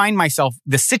that I find myself,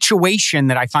 the situation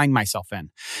that I find myself in,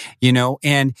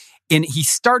 and he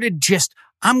started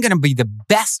I'm going to be the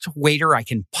best waiter I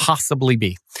can possibly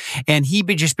be. And he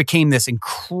just became this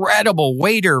incredible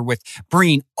waiter with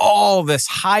bringing all this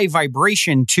high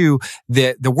vibration to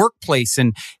the workplace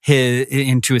and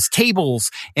into his tables.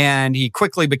 And he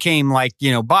quickly became like,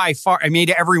 by far, I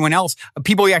made everyone else,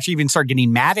 people actually even started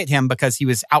getting mad at him because he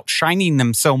was outshining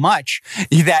them so much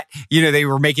that, he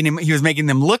was making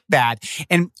them look bad.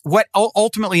 And what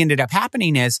ultimately ended up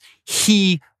happening is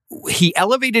he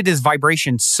elevated his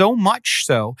vibration so much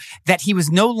so that he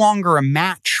was no longer a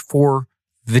match for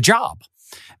the job.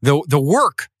 The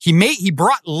work he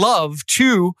brought love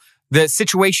to the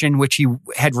situation which he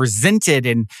had resented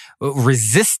and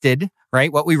resisted,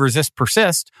 right? What we resist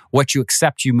persists. What you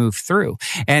accept, you move through.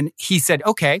 And he said,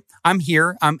 okay, I'm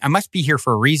here. I must be here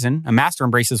for a reason. A master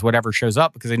embraces whatever shows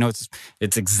up because they know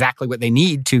it's exactly what they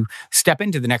need to step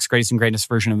into the next greatest and greatest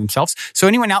version of themselves. So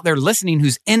anyone out there listening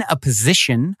who's in a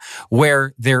position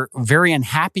where they're very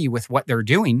unhappy with what they're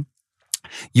doing,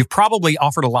 you've probably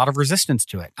offered a lot of resistance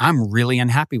to it. I'm really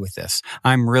unhappy with this.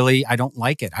 I don't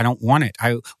like it. I don't want it.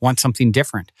 I want something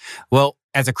different. Well,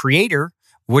 as a creator,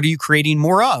 what are you creating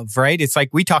more of, right? It's like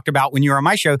we talked about when you were on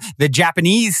my show, the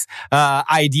Japanese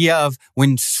idea of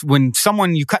when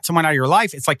you cut someone out of your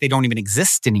life, it's like they don't even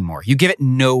exist anymore. You give it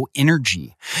no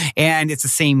energy. And it's the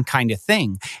same kind of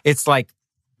thing. It's like,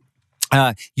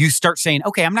 you start saying,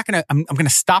 okay, I'm going to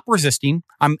stop resisting.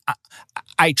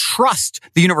 I trust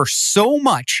the universe so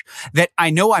much that I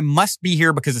know I must be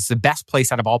here because it's the best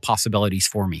place out of all possibilities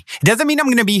for me. It doesn't mean I'm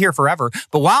going to be here forever,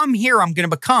 but while I'm here, I'm going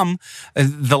to become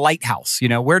the lighthouse.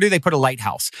 Where do they put a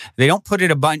lighthouse? They don't put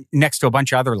it next to a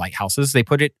bunch of other lighthouses. They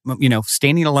put it,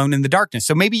 standing alone in the darkness.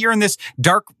 So maybe you're in this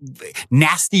dark,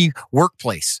 nasty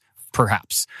workplace,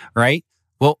 perhaps, right?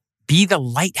 Well, be the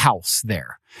lighthouse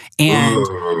there. And,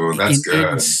 that's good.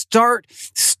 And start.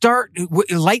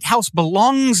 Lighthouse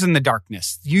belongs in the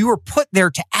darkness. You are put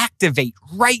there to activate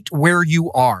right where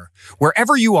you are.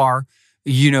 Wherever you are,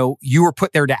 you were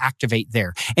put there to activate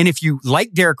there. And if you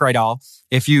like Derek Rydall,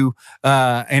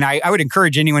 and I would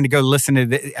encourage anyone to go listen to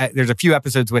there's a few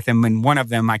episodes with him, and one of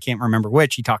them, I can't remember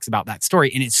which, he talks about that story.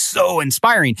 And it's so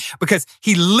inspiring because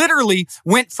he literally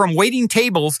went from waiting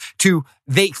tables to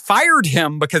they fired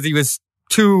him because he was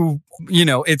too,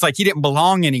 it's like he didn't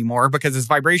belong anymore because his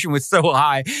vibration was so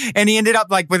high. And he ended up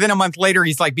like within a month later,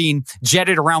 he's like being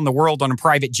jetted around the world on a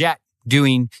private jet,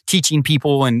 teaching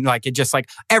people, and like it just like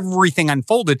everything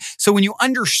unfolded. So when you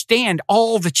understand,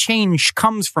 all the change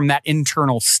comes from that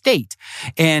internal state.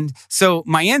 And so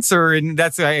my answer, and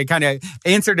that's, I kind of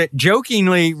answered it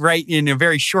jokingly, right, in a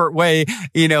very short way,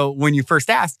 when you first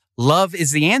asked, love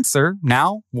is the answer.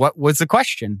 Now, what was the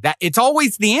question? That it's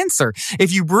always the answer.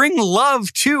 If you bring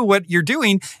love to what you're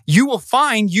doing, you will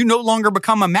find you no longer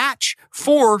become a match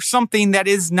for something that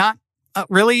is not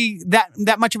really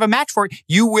that much of a match for it.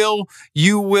 You will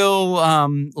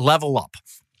level up.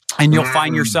 And you'll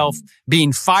find yourself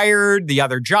being fired. The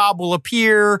other job will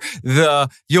appear.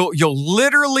 You'll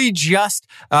literally just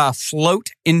float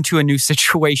into a new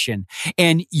situation,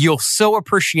 and you'll so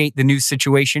appreciate the new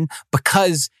situation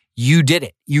because you did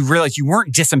it. You realize you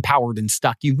weren't disempowered and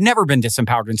stuck. You've never been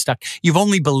disempowered and stuck. You've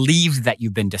only believed that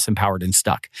you've been disempowered and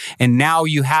stuck, and now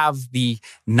you have the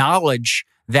knowledge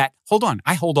that, hold on,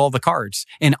 I hold all the cards,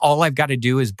 and all I've got to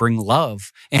do is bring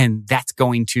love, and that's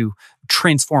going to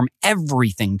transform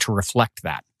everything to reflect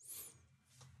that.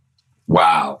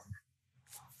 Wow.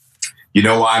 You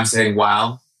know why I'm saying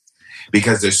wow?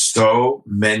 Because there's so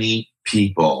many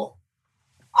people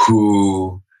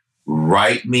who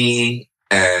write me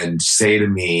and say to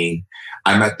me,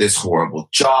 I'm at this horrible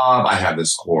job. I have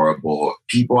this horrible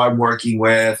people I'm working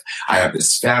with. I have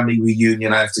this family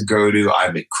reunion I have to go to.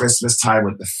 I'm at Christmas time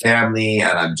with the family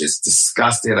and I'm just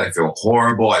disgusted. I feel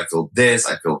horrible. I feel this.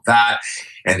 I feel that.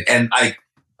 And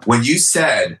when you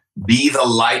said, be the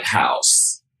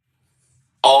lighthouse,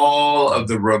 all of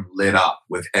the room lit up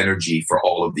with energy for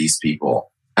all of these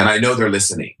people. And I know they're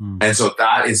listening. And so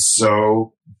that is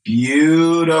so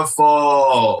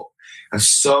beautiful. I'm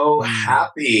so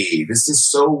happy. This is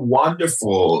so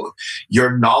wonderful.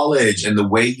 Your knowledge and the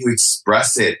way you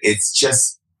express it, it's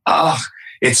just,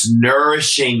 it's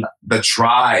nourishing the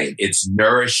tribe. It's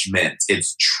nourishment.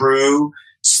 It's true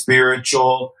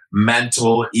spiritual,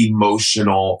 mental,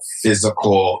 emotional,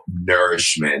 physical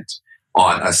nourishment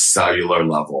on a cellular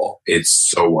level.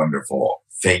 It's so wonderful.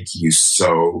 Thank you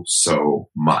so, so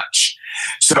much.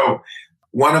 So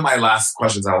one of my last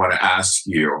questions I want to ask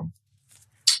you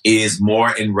is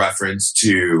more in reference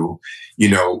to,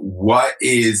 what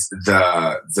is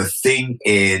the thing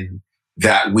in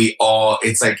that we all,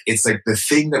 it's like the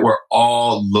thing that we're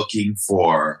all looking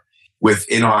for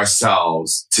within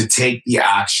ourselves to take the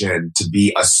action to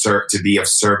be of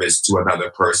service to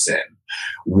another person.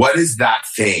 What is that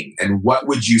thing? And what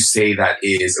would you say that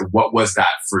is? And what was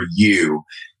that for you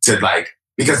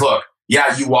because look,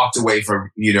 yeah, you walked away from,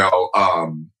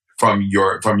 from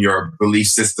your belief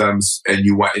systems and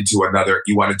you went into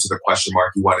the question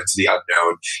mark, you went into the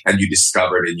unknown and you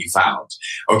discovered and you found.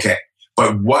 Okay.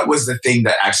 But what was the thing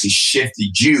that actually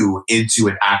shifted you into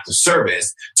an act of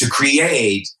service to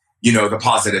create, the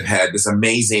Positive Head, this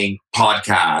amazing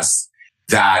podcast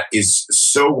that is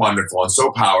so wonderful and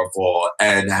so powerful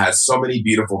and has so many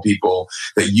beautiful people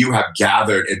that you have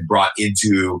gathered and brought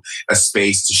into a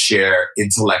space to share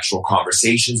intellectual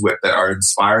conversations with that are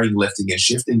inspiring, lifting, and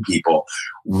shifting people.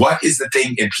 What is the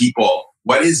thing in people?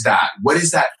 What is that? What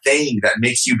is that thing that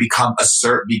makes you become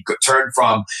turn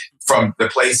from the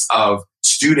place of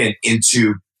student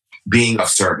into being of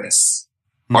service?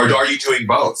 Or are you doing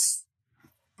both?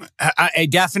 I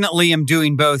definitely am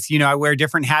doing both. I wear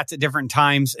different hats at different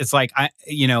times. It's like,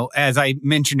 as I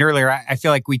mentioned earlier, I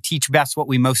feel like we teach best what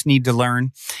we most need to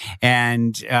learn.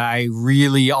 And I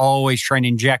really always try and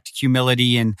inject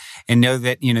humility and know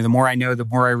that, the more I know, the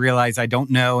more I realize I don't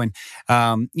know. And,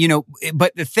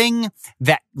 but the thing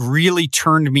that really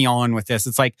turned me on with this,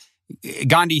 it's like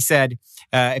Gandhi said,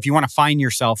 if you want to find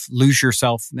yourself, lose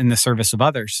yourself in the service of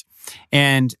others.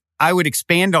 And I would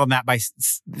expand on that by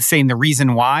saying the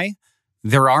reason why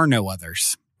there are no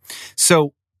others.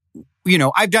 So,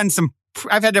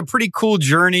 I've had a pretty cool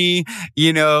journey,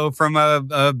 from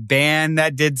a band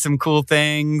that did some cool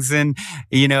things and,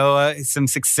 some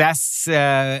success,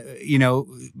 some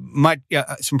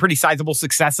pretty sizable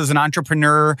success as an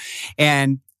entrepreneur.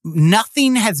 And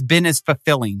nothing has been as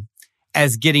fulfilling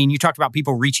as you talked about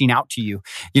people reaching out to you,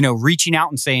 reaching out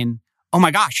and saying, oh my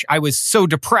gosh, I was so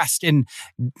depressed and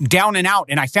down and out.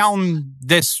 And I found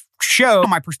this show.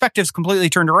 My perspective's completely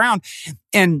turned around.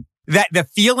 And that the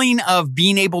feeling of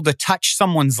being able to touch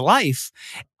someone's life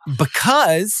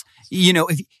because,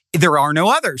 if there are no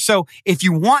others. So if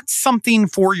you want something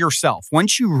for yourself,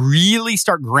 once you really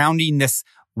start grounding this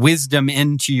wisdom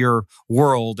into your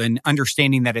world and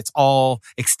understanding that it's all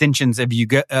extensions of you,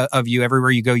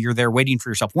 everywhere you go, you're there waiting for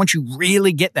yourself. Once you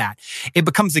really get that, it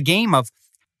becomes a game of,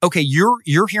 okay,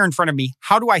 you're here in front of me.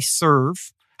 How do I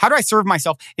serve? How do I serve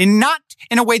myself? And not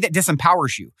in a way that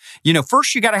disempowers you.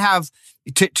 First you got to have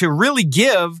to really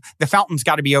give, the fountain's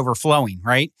got to be overflowing,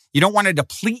 right? You don't want to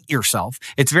deplete yourself.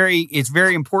 It's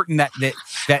very important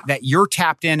that you're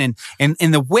tapped in and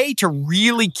the way to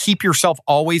really keep yourself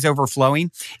always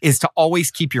overflowing is to always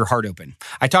keep your heart open.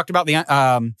 I talked about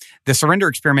the Surrender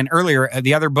Experiment earlier.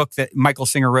 The other book that Michael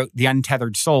Singer wrote, The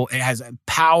Untethered Soul, it has a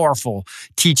powerful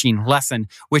teaching lesson,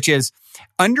 which is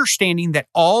understanding that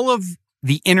all of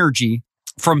the energy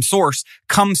from source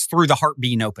comes through the heart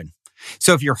being open.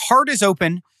 So if your heart is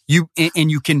open,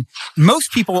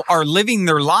 most people are living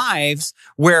their lives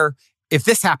where if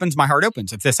this happens, my heart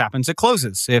opens. If this happens, it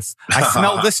closes. If I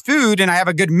smell this food and I have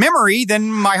a good memory,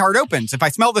 then my heart opens. If I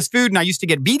smell this food and I used to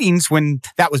get beatings when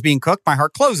that was being cooked, my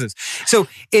heart closes. So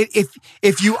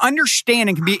if you understand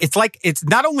and it's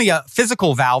not only a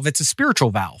physical valve, it's a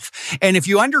spiritual valve. And if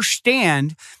you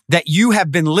understand that you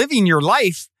have been living your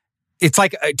life, it's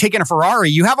like taking a Ferrari.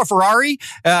 You have a Ferrari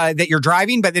that you're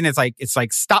driving, but then it's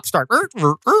like stop, start.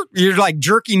 You're like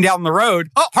jerking down the road.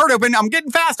 Oh, heart open. I'm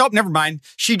getting fast. Oh, never mind.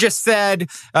 She just said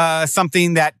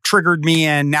something that triggered me,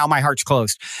 and now my heart's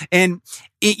closed. And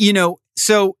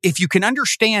so if you can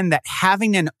understand that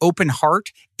having an open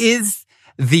heart is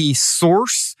the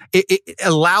source, it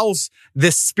allows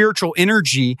this spiritual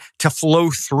energy to flow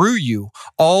through you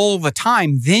all the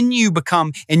time. Then you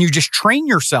become, and you just train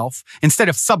yourself instead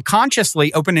of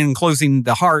subconsciously opening and closing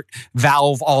the heart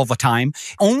valve all the time.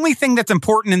 Only thing that's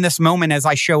important in this moment as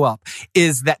I show up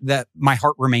is that my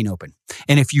heart remain open.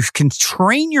 And if you can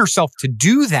train yourself to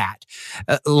do that,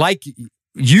 like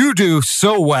you do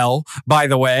so well, by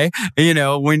the way,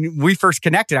 when we first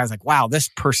connected, I was like, wow, this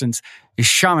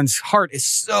shaman's heart is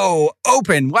so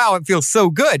open. Wow, it feels so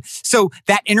good. So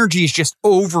that energy is just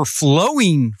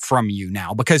overflowing from you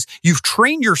now because you've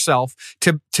trained yourself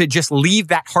to just leave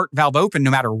that heart valve open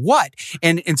no matter what.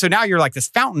 And so now you're like this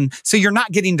fountain. So you're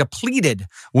not getting depleted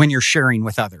when you're sharing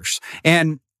with others.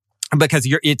 And because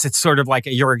it's sort of like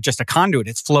you're just a conduit.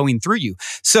 It's flowing through you.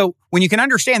 So when you can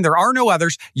understand there are no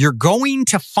others, you're going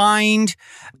to find,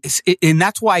 and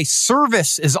that's why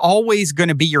service is always going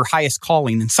to be your highest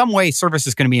calling. In some way, service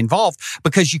is going to be involved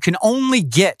because you can only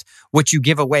get what you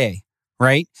give away.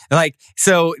 Right?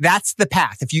 So that's the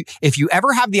path. If you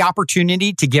ever have the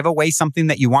opportunity to give away something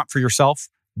that you want for yourself,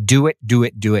 do it.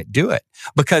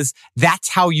 Because that's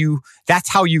how you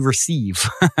receive.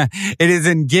 It is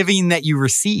in giving that you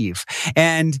receive.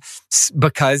 And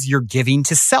because you're giving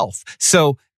to self.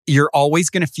 So you're always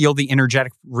going to feel the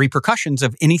energetic repercussions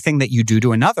of anything that you do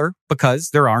to another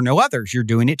because there are no others. You're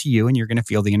doing it to you and you're going to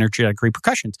feel the energetic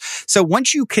repercussions. So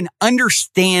once you can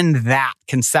understand that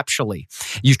conceptually,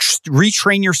 you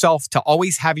retrain yourself to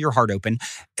always have your heart open.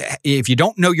 If you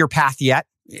don't know your path yet,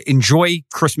 enjoy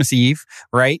Christmas Eve,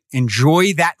 right?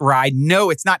 Enjoy that ride. No,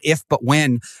 it's not if, but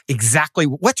when. Exactly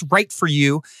what's right for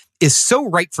you is so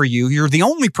right for you. You're the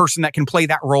only person that can play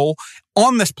that role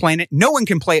on this planet. No one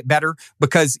can play it better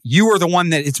because you are the one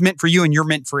that it's meant for you and you're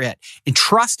meant for it. And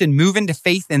trust and move into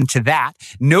faith into that.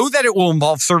 Know that it will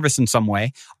involve service in some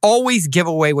way. Always give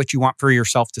away what you want for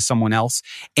yourself to someone else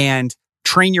and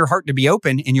train your heart to be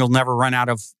open, and you'll never run out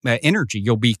of energy.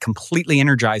 You'll be completely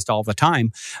energized all the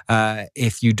time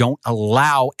if you don't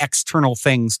allow external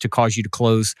things to cause you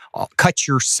to cut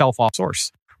yourself off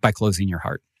source by closing your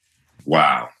heart.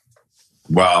 Wow.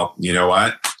 Well, you know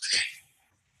what?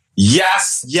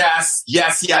 Yes. You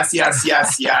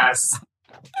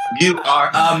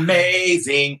are amazing.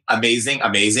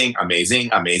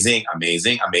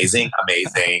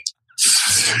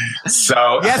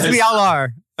 So yes, we all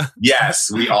are.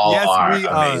 Yes, we all are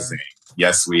amazing.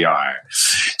 Yes, we are.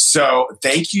 So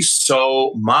thank you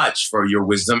so much for your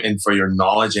wisdom and for your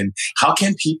knowledge. And how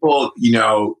can people,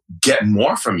 get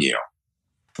more from you?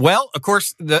 Well, of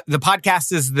course, the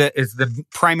podcast is the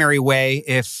primary way.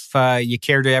 If you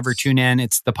care to ever tune in,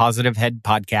 it's the Positive Head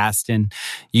Podcast, and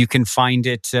you can find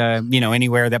it,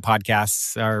 anywhere that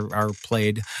podcasts are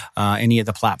played, any of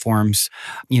the platforms.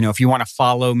 If you want to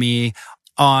follow me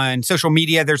on social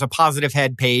media, there's a Positive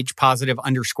Head page,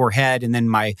 positive_head. And then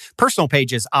my personal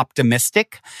page is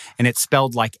Optimistic, and it's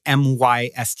spelled like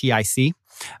MYSTIC.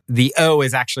 The O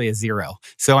is actually a 0.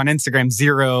 So on Instagram,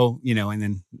 0, and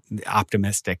then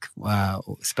Optimistic,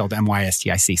 spelled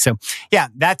MYSTIC. So yeah,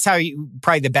 that's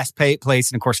probably the best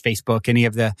place. And of course, Facebook, any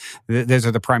of those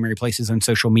are the primary places on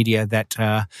social media that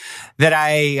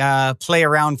I play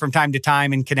around from time to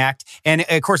time and connect. And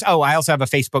of course, I also have a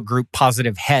Facebook group,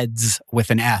 Positive Heads with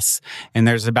an S. And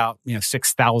there's about,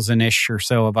 6,000-ish or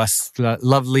so of us,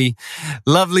 lovely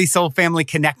soul family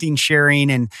connecting,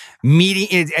 sharing and meeting.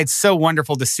 It's so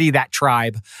wonderful to see that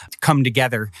tribe come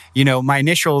together. My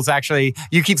initials actually,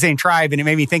 you keep saying tribe, and it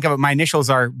made me think of it. My initials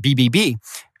are BBB,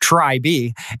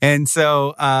 Tri-B. And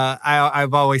so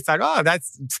I've always thought,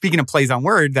 that's, speaking of plays on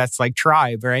word, that's like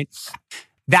tribe, right?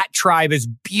 That tribe is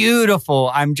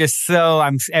beautiful.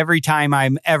 Every time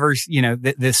I'm ever,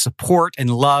 the support and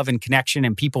love and connection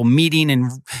and people meeting in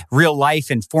real life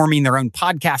and forming their own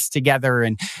podcasts together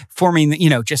and forming,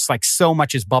 just like so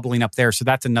much is bubbling up there. So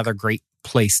that's another great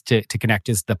place to connect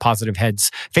is the Positive Heads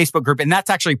Facebook group. And that's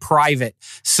actually private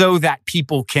so that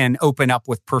people can open up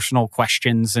with personal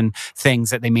questions and things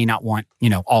that they may not want,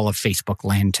 all of Facebook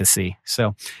land to see.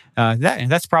 So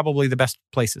that's probably the best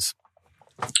places.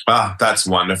 Ah, that's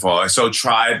wonderful. So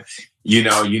Tribe, you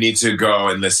need to go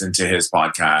and listen to his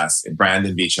podcast.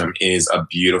 Brandon Beachum is a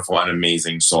beautiful and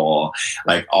amazing soul,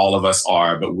 like all of us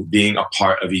are, but being a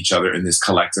part of each other in this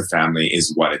collective family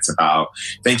is what it's about.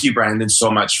 Thank you, Brandon,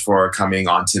 so much for coming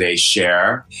on today's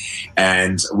share.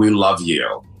 And we love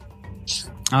you.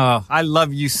 Oh, I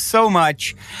love you so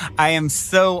much. I am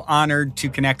so honored to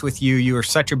connect with you. You are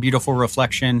such a beautiful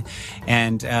reflection,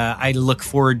 and I look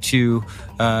forward to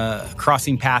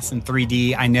crossing paths in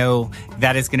 3D. I know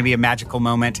that is going to be a magical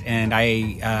moment, and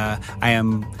I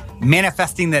am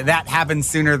manifesting that happens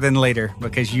sooner than later,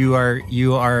 because you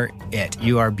are it.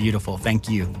 You are beautiful. Thank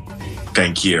you.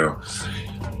 Thank you.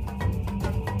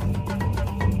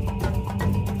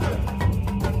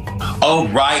 Oh,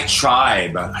 right,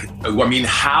 Tribe. I mean,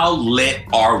 how lit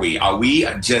are we? Are we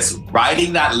just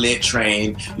riding that lit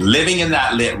train, living in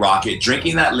that lit rocket,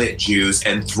 drinking that lit juice,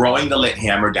 and throwing the lit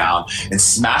hammer down and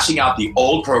smashing out the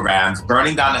old programs,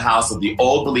 burning down the house of the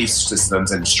old belief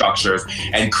systems and structures,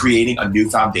 and creating a new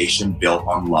foundation built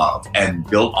on love and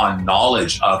built on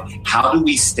knowledge of how do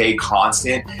we stay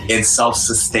constant in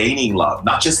self-sustaining love,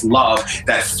 not just love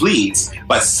that fleets,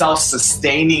 but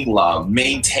self-sustaining love,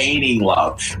 maintaining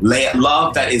love,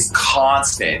 love that is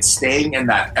constant, staying in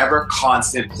that ever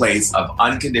constant place of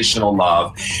unconditional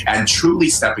love and truly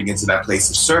stepping into that place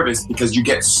of service, because you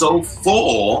get so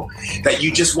full that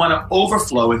you just want to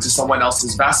overflow into someone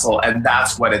else's vessel. And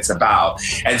that's what it's about.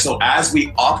 And so as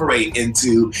we operate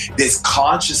into this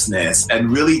consciousness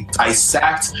and really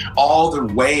dissect all the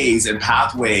ways and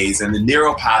pathways and the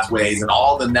neural pathways and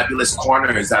all the nebulous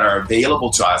corners that are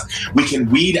available to us, we can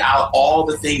weed out all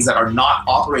the things that are not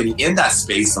operating in that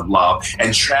space of love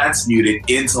and transmute it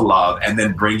into love, and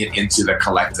then bring it into the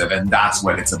collective. And that's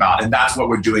what it's about. And that's what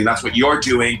we're doing. That's what you're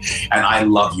doing. And I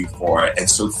love you for it. And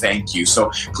so thank you.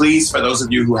 So please, for those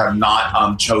of you who have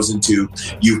not chosen to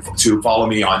follow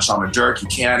me on Shaman Durek, you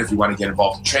can. If you want to get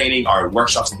involved in training or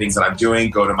workshops and things that I'm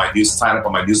doing, go to sign up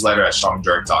on my newsletter at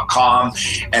shamandurek.com.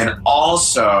 And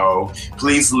also,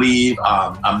 please leave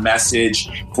a message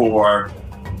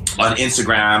on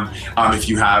Instagram, if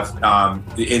you have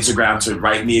the Instagram, to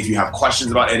write me if you have questions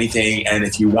about anything. And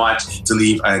if you want to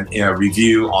leave a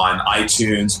review on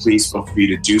iTunes, please feel free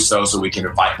to do so we can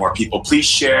invite more people. Please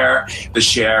share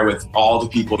with all the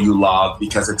people you love,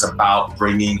 because it's about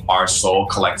bringing our soul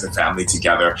collective family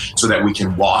together so that we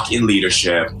can walk in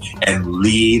leadership and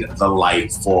lead the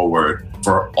light forward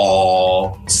for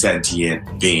all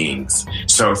sentient beings.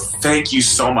 So thank you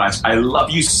so much. I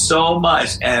love you so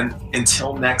much. And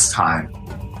until next time,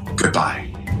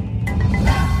 goodbye.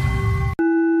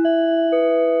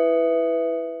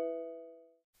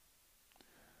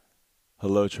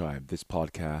 Hello, Tribe. This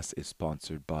podcast is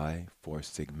sponsored by Four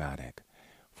Sigmatic.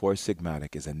 Four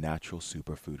Sigmatic is a natural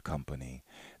superfood company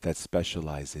that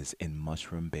specializes in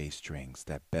mushroom-based drinks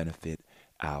that benefit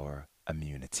our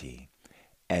immunity,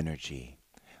 energy,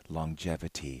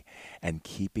 longevity, and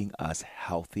keeping us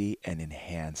healthy and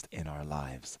enhanced in our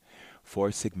lives. Four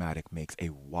Sigmatic makes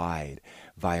a wide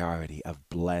variety of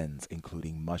blends,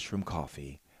 including mushroom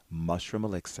coffee, mushroom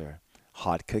elixir,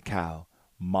 hot cacao,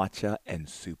 matcha, and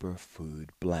superfood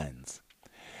blends.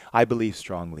 I believe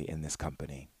strongly in this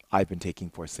company. I've been taking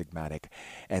Four Sigmatic,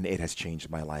 and it has changed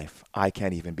my life. I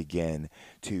can't even begin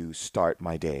to start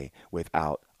my day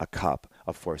without a cup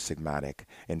of Four Sigmatic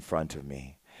in front of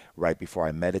me. Right before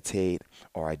I meditate,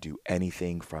 or I do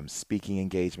anything from speaking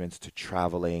engagements to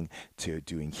traveling to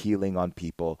doing healing on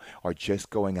people, or just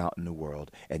going out in the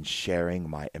world and sharing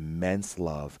my immense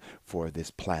love for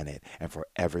this planet and for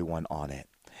everyone on it.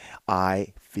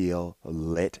 I feel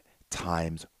lit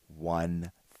times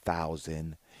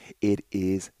 1,000. It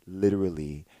is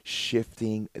literally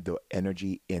shifting the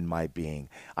energy in my being.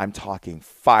 I'm talking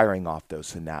firing off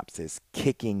those synapses,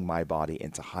 kicking my body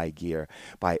into high gear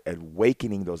by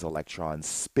awakening those electrons,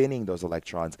 spinning those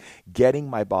electrons, getting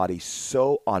my body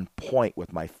so on point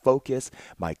with my focus,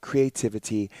 my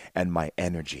creativity, and my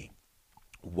energy.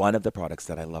 One of the products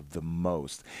that I love the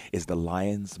most is the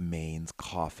Lion's Mane's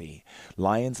coffee.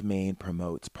 Lion's Mane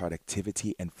promotes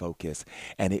productivity and focus,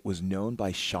 and it was known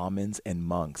by shamans and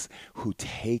monks who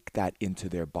take that into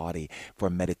their body for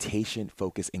meditation,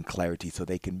 focus, and clarity, so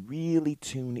they can really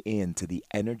tune in to the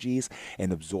energies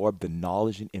and absorb the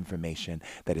knowledge and information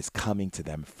that is coming to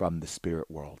them from the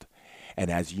spirit world. And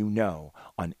as you know,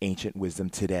 on Ancient Wisdom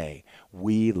Today,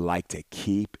 we like to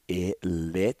keep it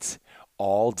lit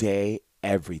all day,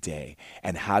 every day.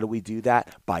 And how do we do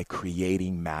that? By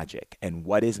creating magic. And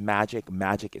what is magic?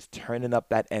 Magic is turning up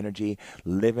that energy,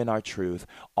 living our truth,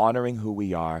 honoring who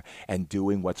we are, and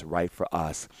doing what's right for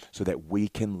us so that we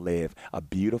can live a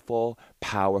beautiful,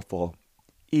 powerful,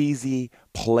 easy,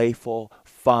 playful,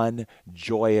 fun,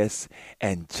 joyous,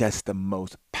 and just the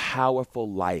most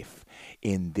powerful life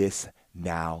in this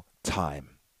now time.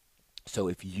 So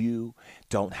if you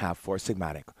don't have Four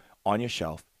Sigmatic on your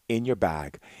shelf, in your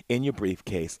bag, in your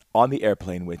briefcase, on the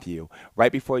airplane with you,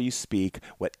 right before you speak,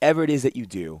 whatever it is that you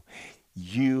do,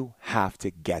 you have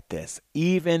to get this.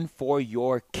 Even for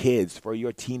your kids, for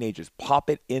your teenagers, pop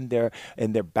it in their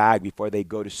bag before they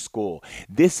go to school.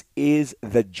 This is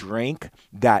the drink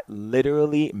that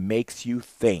literally makes you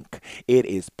think. It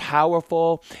is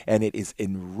powerful and it is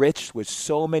enriched with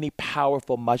so many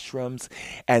powerful mushrooms,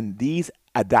 and these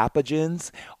adaptogens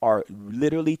are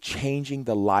literally changing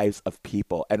the lives of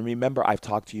people. And remember, I've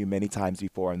talked to you many times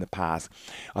before in the past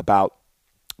about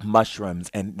mushrooms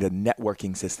and the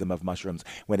networking system of mushrooms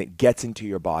when it gets into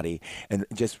your body and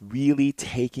just really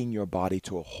taking your body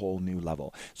to a whole new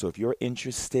level. So if you're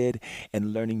interested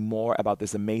in learning more about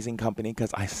this amazing company,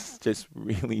 because I just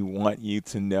really want you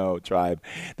to know, tribe,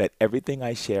 that everything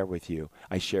I share with you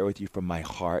from my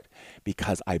heart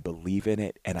because I believe in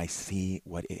it and I see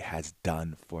what it has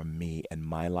done for me and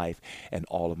my life and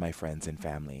all of my friends and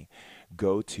family.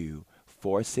 Go to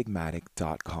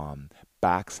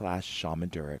foursigmatic.com/Shaman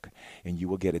Durek, and you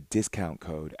will get a discount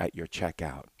code at your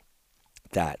checkout.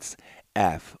 That's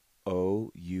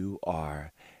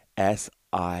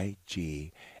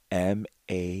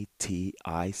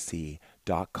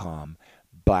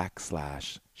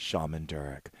FOURSIGMATIC.com/Shaman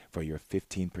Durek for your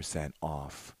 15%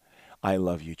 off. I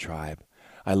love you, tribe.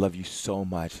 I love you so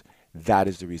much. That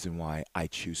is the reason why I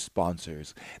choose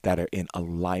sponsors that are in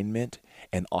alignment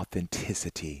and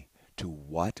authenticity to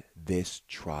what this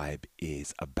tribe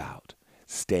is about.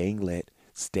 Staying lit,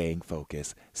 staying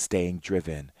focused, staying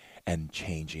driven, and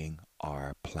changing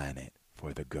our planet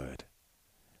for the good.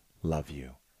 Love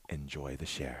you. Enjoy the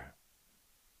share.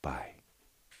 Bye.